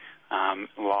dramatic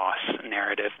loss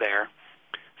narrative there.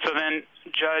 So then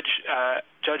Judge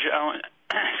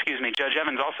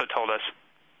Evans also told us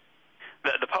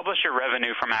that the publisher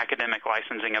revenue from academic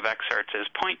licensing of excerpts is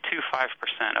 0.25%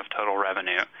 of total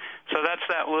revenue. So that's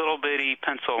that little bitty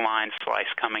pencil line slice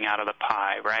coming out of the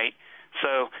pie, right?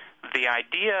 So the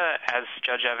idea, as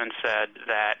Judge Evans said,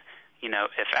 that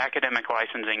if academic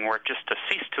licensing were just to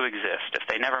cease to exist, if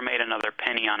they never made another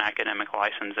penny on academic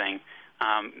licensing,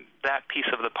 that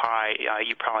piece of the pie,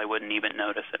 you probably wouldn't even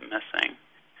notice it missing.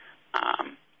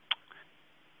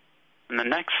 And the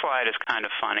next slide is kind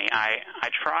of funny. I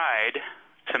tried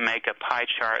to make a pie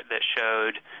chart that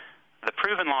showed the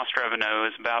proven lost revenue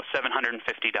is about $750,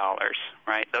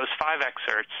 right? Those 5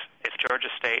 excerpts, if Georgia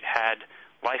State had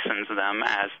licensed them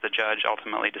as the judge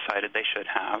ultimately decided they should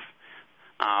have,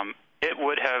 it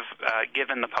would have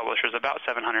given the publishers about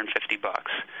 $750,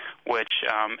 which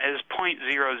is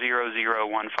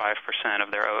 0.00015%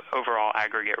 of their overall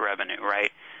aggregate revenue,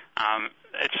 right?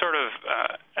 It's sort of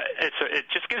it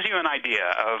just gives you an idea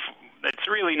of it's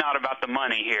really not about the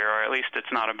money here, or at least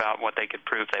it's not about what they could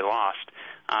prove they lost,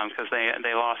 because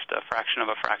they lost a fraction of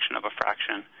a fraction of a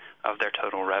fraction of their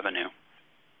total revenue.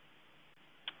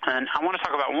 And I want to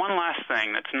talk about one last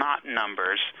thing that's not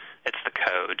numbers. It's the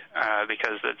code,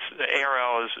 because the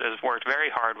ARL has worked very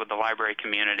hard with the library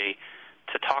community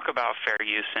to talk about fair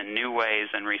use in new ways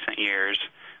in recent years,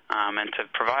 and to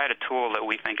provide a tool that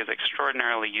we think is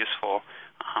extraordinarily useful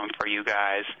for you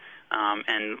guys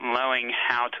in knowing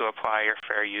how to apply your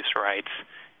fair use rights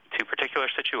to particular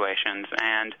situations.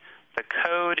 And the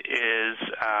code is,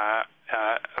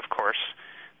 of course,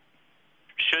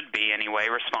 should be anyway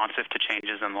responsive to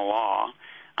changes in the law.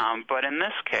 But in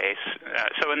this case,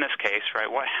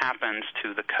 right, what happens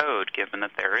to the code, given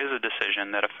that there is a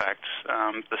decision that affects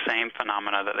the same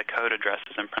phenomena that the code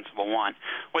addresses in Principle 1?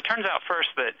 Well, it turns out first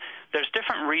that there's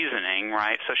different reasoning,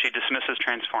 right? So she dismisses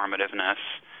transformativeness,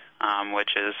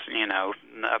 which is,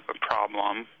 a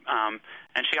problem.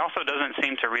 And she also doesn't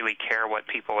seem to really care what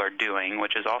people are doing,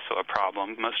 which is also a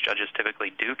problem. Most judges typically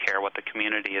do care what the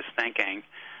community is thinking.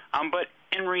 But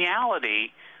in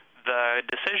reality, the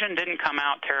decision didn't come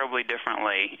out terribly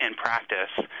differently in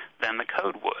practice than the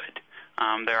code would.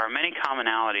 There are many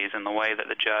commonalities in the way that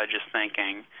the judge is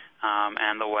thinking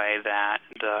and the way that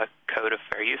the Code of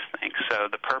Fair Use thinks. So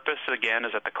the purpose, again,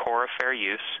 is at the core of fair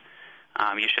use.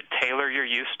 You should tailor your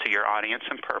use to your audience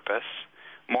and purpose.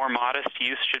 More modest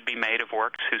use should be made of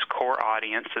works whose core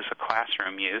audience is a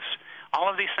classroom use. All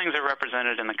of these things are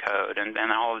represented in the code, and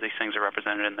all of these things are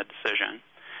represented in the decision.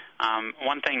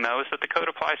 One thing, though, is that the code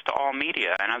applies to all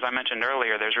media. And as I mentioned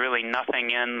earlier, there's really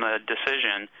nothing in the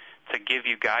decision to give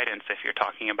you guidance if you're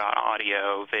talking about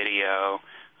audio, video,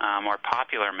 or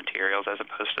popular materials as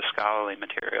opposed to scholarly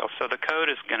materials. So the code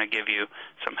is going to give you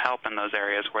some help in those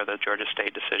areas where the Georgia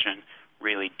State decision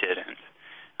really didn't.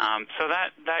 So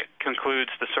that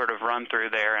concludes the sort of run-through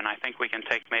there, and I think we can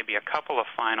take maybe a couple of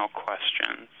final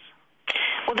questions.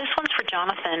 Well, this one's for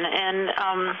Jonathan, and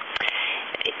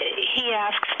he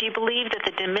asks, do you believe that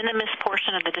the de minimis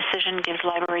portion of the decision gives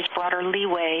libraries broader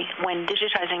leeway when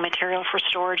digitizing material for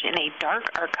storage in a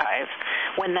dark archive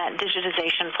when that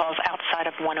digitization falls outside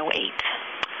of 108?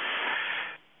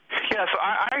 Yes,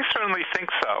 I certainly think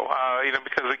so.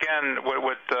 Because again,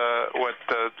 what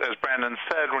as Brandon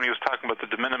said when he was talking about the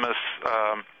de minimis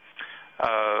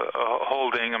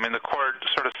holding, I mean, the court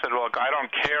sort of said, look, I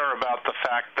don't care about the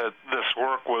fact that this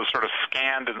work was sort of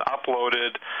scanned and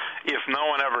uploaded if no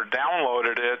one ever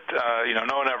downloaded it,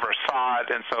 no one ever saw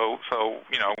it, and so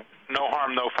no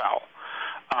harm, no foul.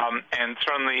 And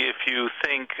certainly if you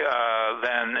think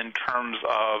then in terms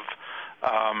of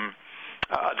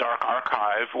a dark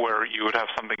archive where you would have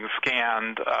something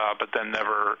scanned but then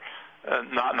never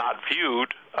not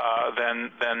viewed,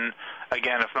 then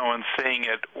again, if no one's seeing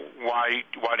it, why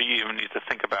do you even need to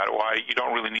think about it? Why you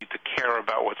don't really need to care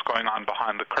about what's going on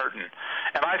behind the curtain?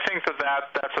 And I think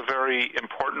that's a very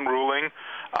important ruling.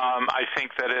 I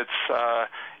think that it's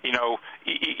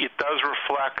it does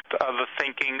reflect the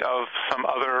thinking of some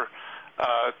other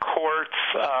courts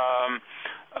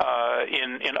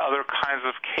in other kinds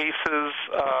of cases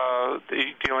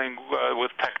dealing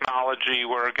with technology,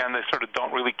 where again they sort of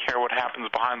don't really care what happens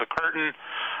behind the curtain,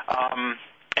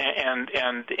 and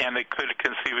they could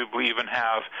conceivably even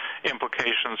have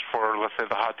implications for, let's say,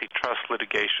 the antitrust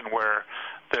litigation, where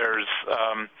there's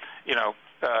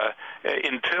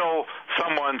until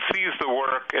someone sees the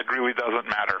work, it really doesn't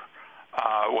matter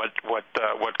what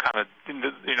kind of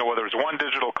whether it's one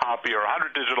digital copy or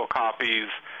 100 digital copies.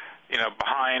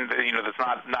 Behind, that's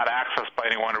not accessed by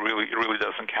anyone, it really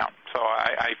doesn't count. So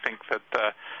I think that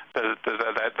that is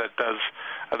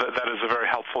a very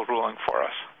helpful ruling for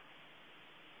us.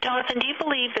 Jonathan, do you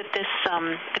believe that this,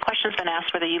 the question's been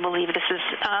asked whether you believe this is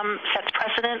sets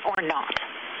precedent or not?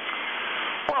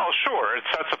 Well, sure, it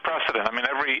sets a precedent. I mean,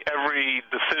 every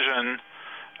decision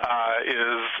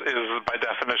is by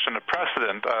definition a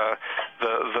precedent.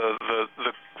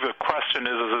 The question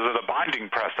is it a binding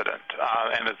precedent?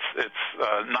 And it's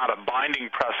not a binding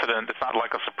precedent. It's not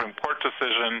like a Supreme Court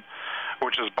decision,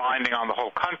 which is binding on the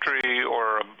whole country,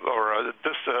 or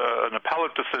an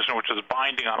appellate decision, which is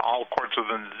binding on all courts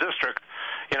within the district.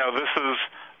 This is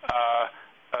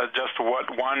just what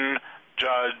one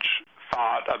judge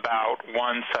thought about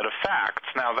one set of facts.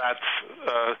 Now that's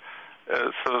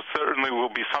so certainly will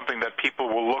be something that people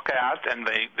will look at, and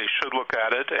they should look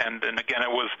at it. And again,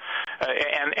 it was,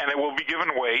 and it will be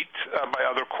given weight by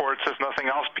other courts as nothing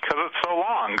else because it's so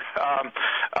long.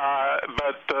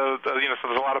 So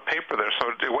there's a lot of paper there,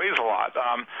 so it weighs a lot.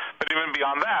 But even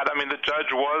beyond that, I mean, the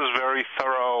judge was very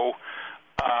thorough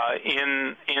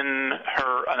in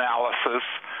her analysis.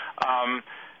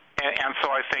 And so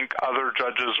I think other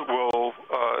judges will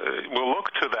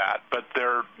look to that, but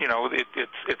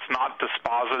it's not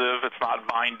dispositive, it's not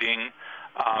binding,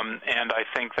 and I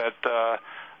think that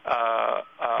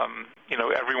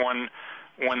everyone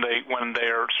when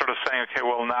they're sort of saying, okay,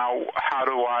 well now how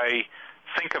do I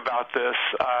think about this?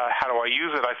 How do I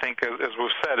use it? I think, as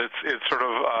we've said, it's sort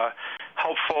of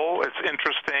helpful. It's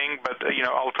interesting, but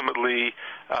ultimately,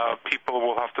 people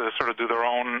will have to sort of do their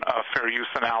own fair use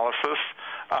analysis,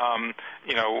 and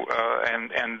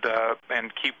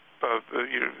keep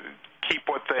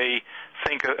what they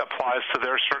think applies to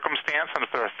their circumstance. And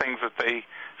if there are things that they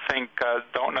think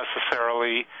don't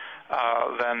necessarily,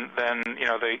 then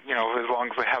as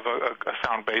long as they have a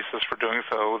sound basis for doing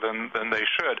so, then they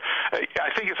should.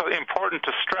 I think it's important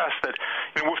to stress that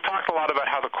we've talked a lot about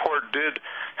how the court did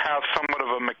have somewhat of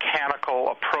a mechanical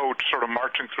approach, sort of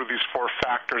marching through these four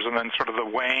factors, and then sort of the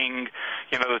weighing,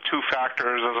 the two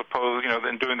factors, as opposed,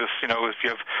 then doing this, if you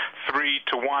have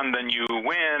 3-1, then you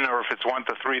win, or if it's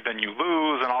 1-3, then you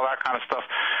lose, and all that kind of stuff.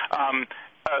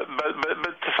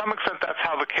 But to some extent, that's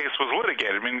how the case was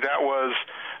litigated. I mean, that was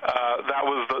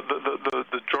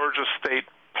the Georgia state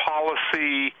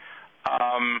policy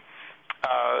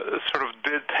sort of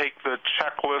did take the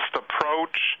checklist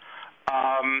approach,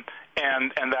 and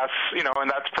that's and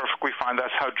that's perfectly fine.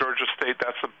 That's how Georgia state.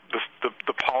 That's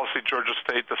the policy Georgia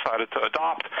state decided to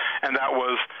adopt, and that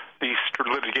was the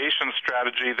litigation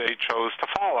strategy they chose to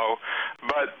follow.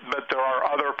 But there are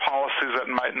other policies that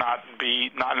might not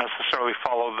necessarily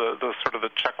follow the sort of the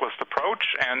checklist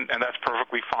approach, and that's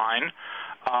perfectly fine.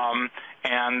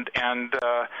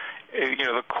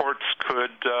 The courts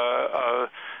could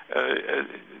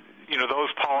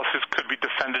those policies could be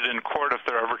defended in court if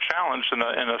they're ever challenged in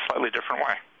a slightly different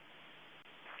way.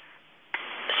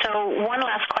 So So one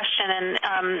last question,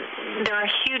 and there are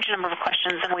a huge number of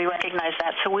questions, and we recognize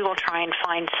that, so we will try and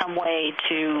find some way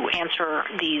to answer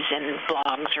these in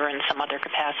blogs or in some other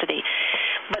capacity.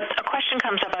 But a question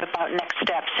comes up about next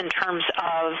steps in terms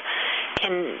of,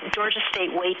 can Georgia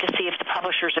State wait to see if the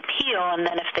publishers appeal, and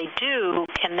then if they do,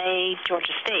 can they,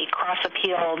 Georgia State,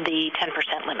 cross-appeal the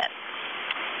 10% limit?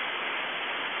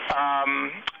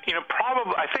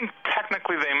 Probably. I think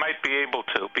technically they might be able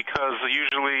to, because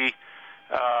usually,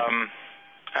 I'm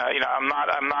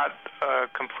not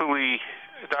completely.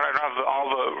 I don't have all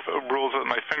the rules at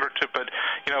my fingertip, but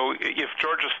if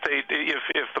Georgia State,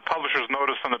 if the publishers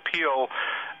notice an appeal,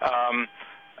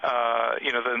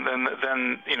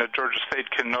 then Georgia State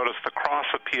can notice the cross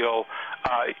appeal.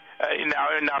 Now,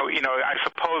 I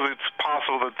suppose it's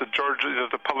possible that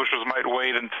the publishers might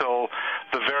wait until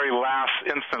the very last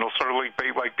instant. It'll sort of be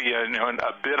a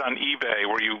bid on eBay,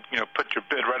 where you put your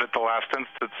bid right at the last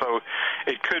instant. So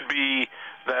it could be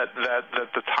that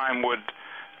the time would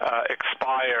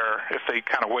expire if they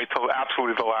kind of wait till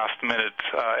absolutely the last minute,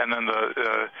 and then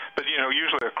but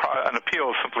usually an appeal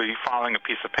is simply filing a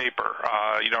piece of paper.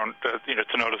 You don't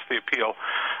to notice the appeal.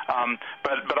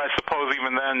 But I suppose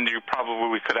even then you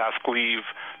probably could ask leave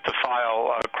to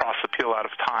file a cross appeal out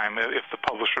of time if the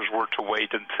publishers were to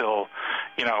wait until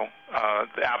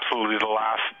absolutely the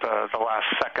last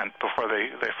second before they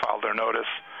filed their notice.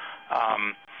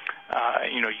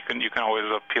 You can always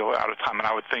appeal out of time, and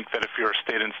I would think that if you're a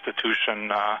state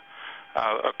institution,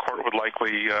 a court would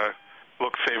likely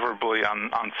look favorably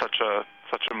on such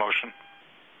a motion.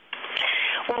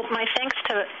 Well, my thanks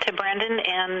to Brandon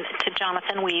and to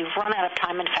Jonathan. We've run out of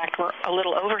time. In fact, we're a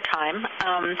little over time.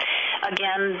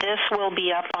 Again, this will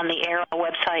be up on the ARL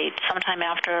website sometime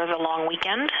after the long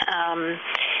weekend,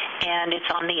 and it's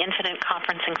on the Infinite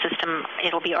Conferencing System.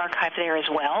 It'll be archived there as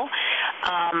well.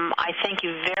 I thank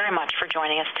you very much for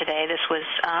joining us today. This was,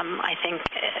 I think,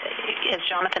 as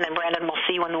Jonathan and Brandon will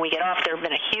see when we get off, there have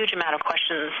been a huge amount of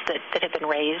questions that have been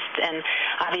raised, and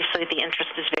obviously the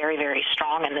interest is very, very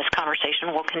strong, and this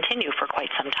conversation will continue for quite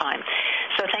some time.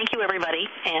 So thank you, everybody,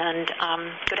 and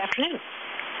good afternoon.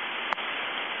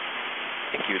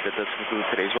 Thank you. That does conclude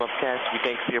today's webcast. We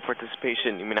thank you for your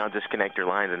participation. You may now disconnect your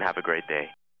lines and have a great day.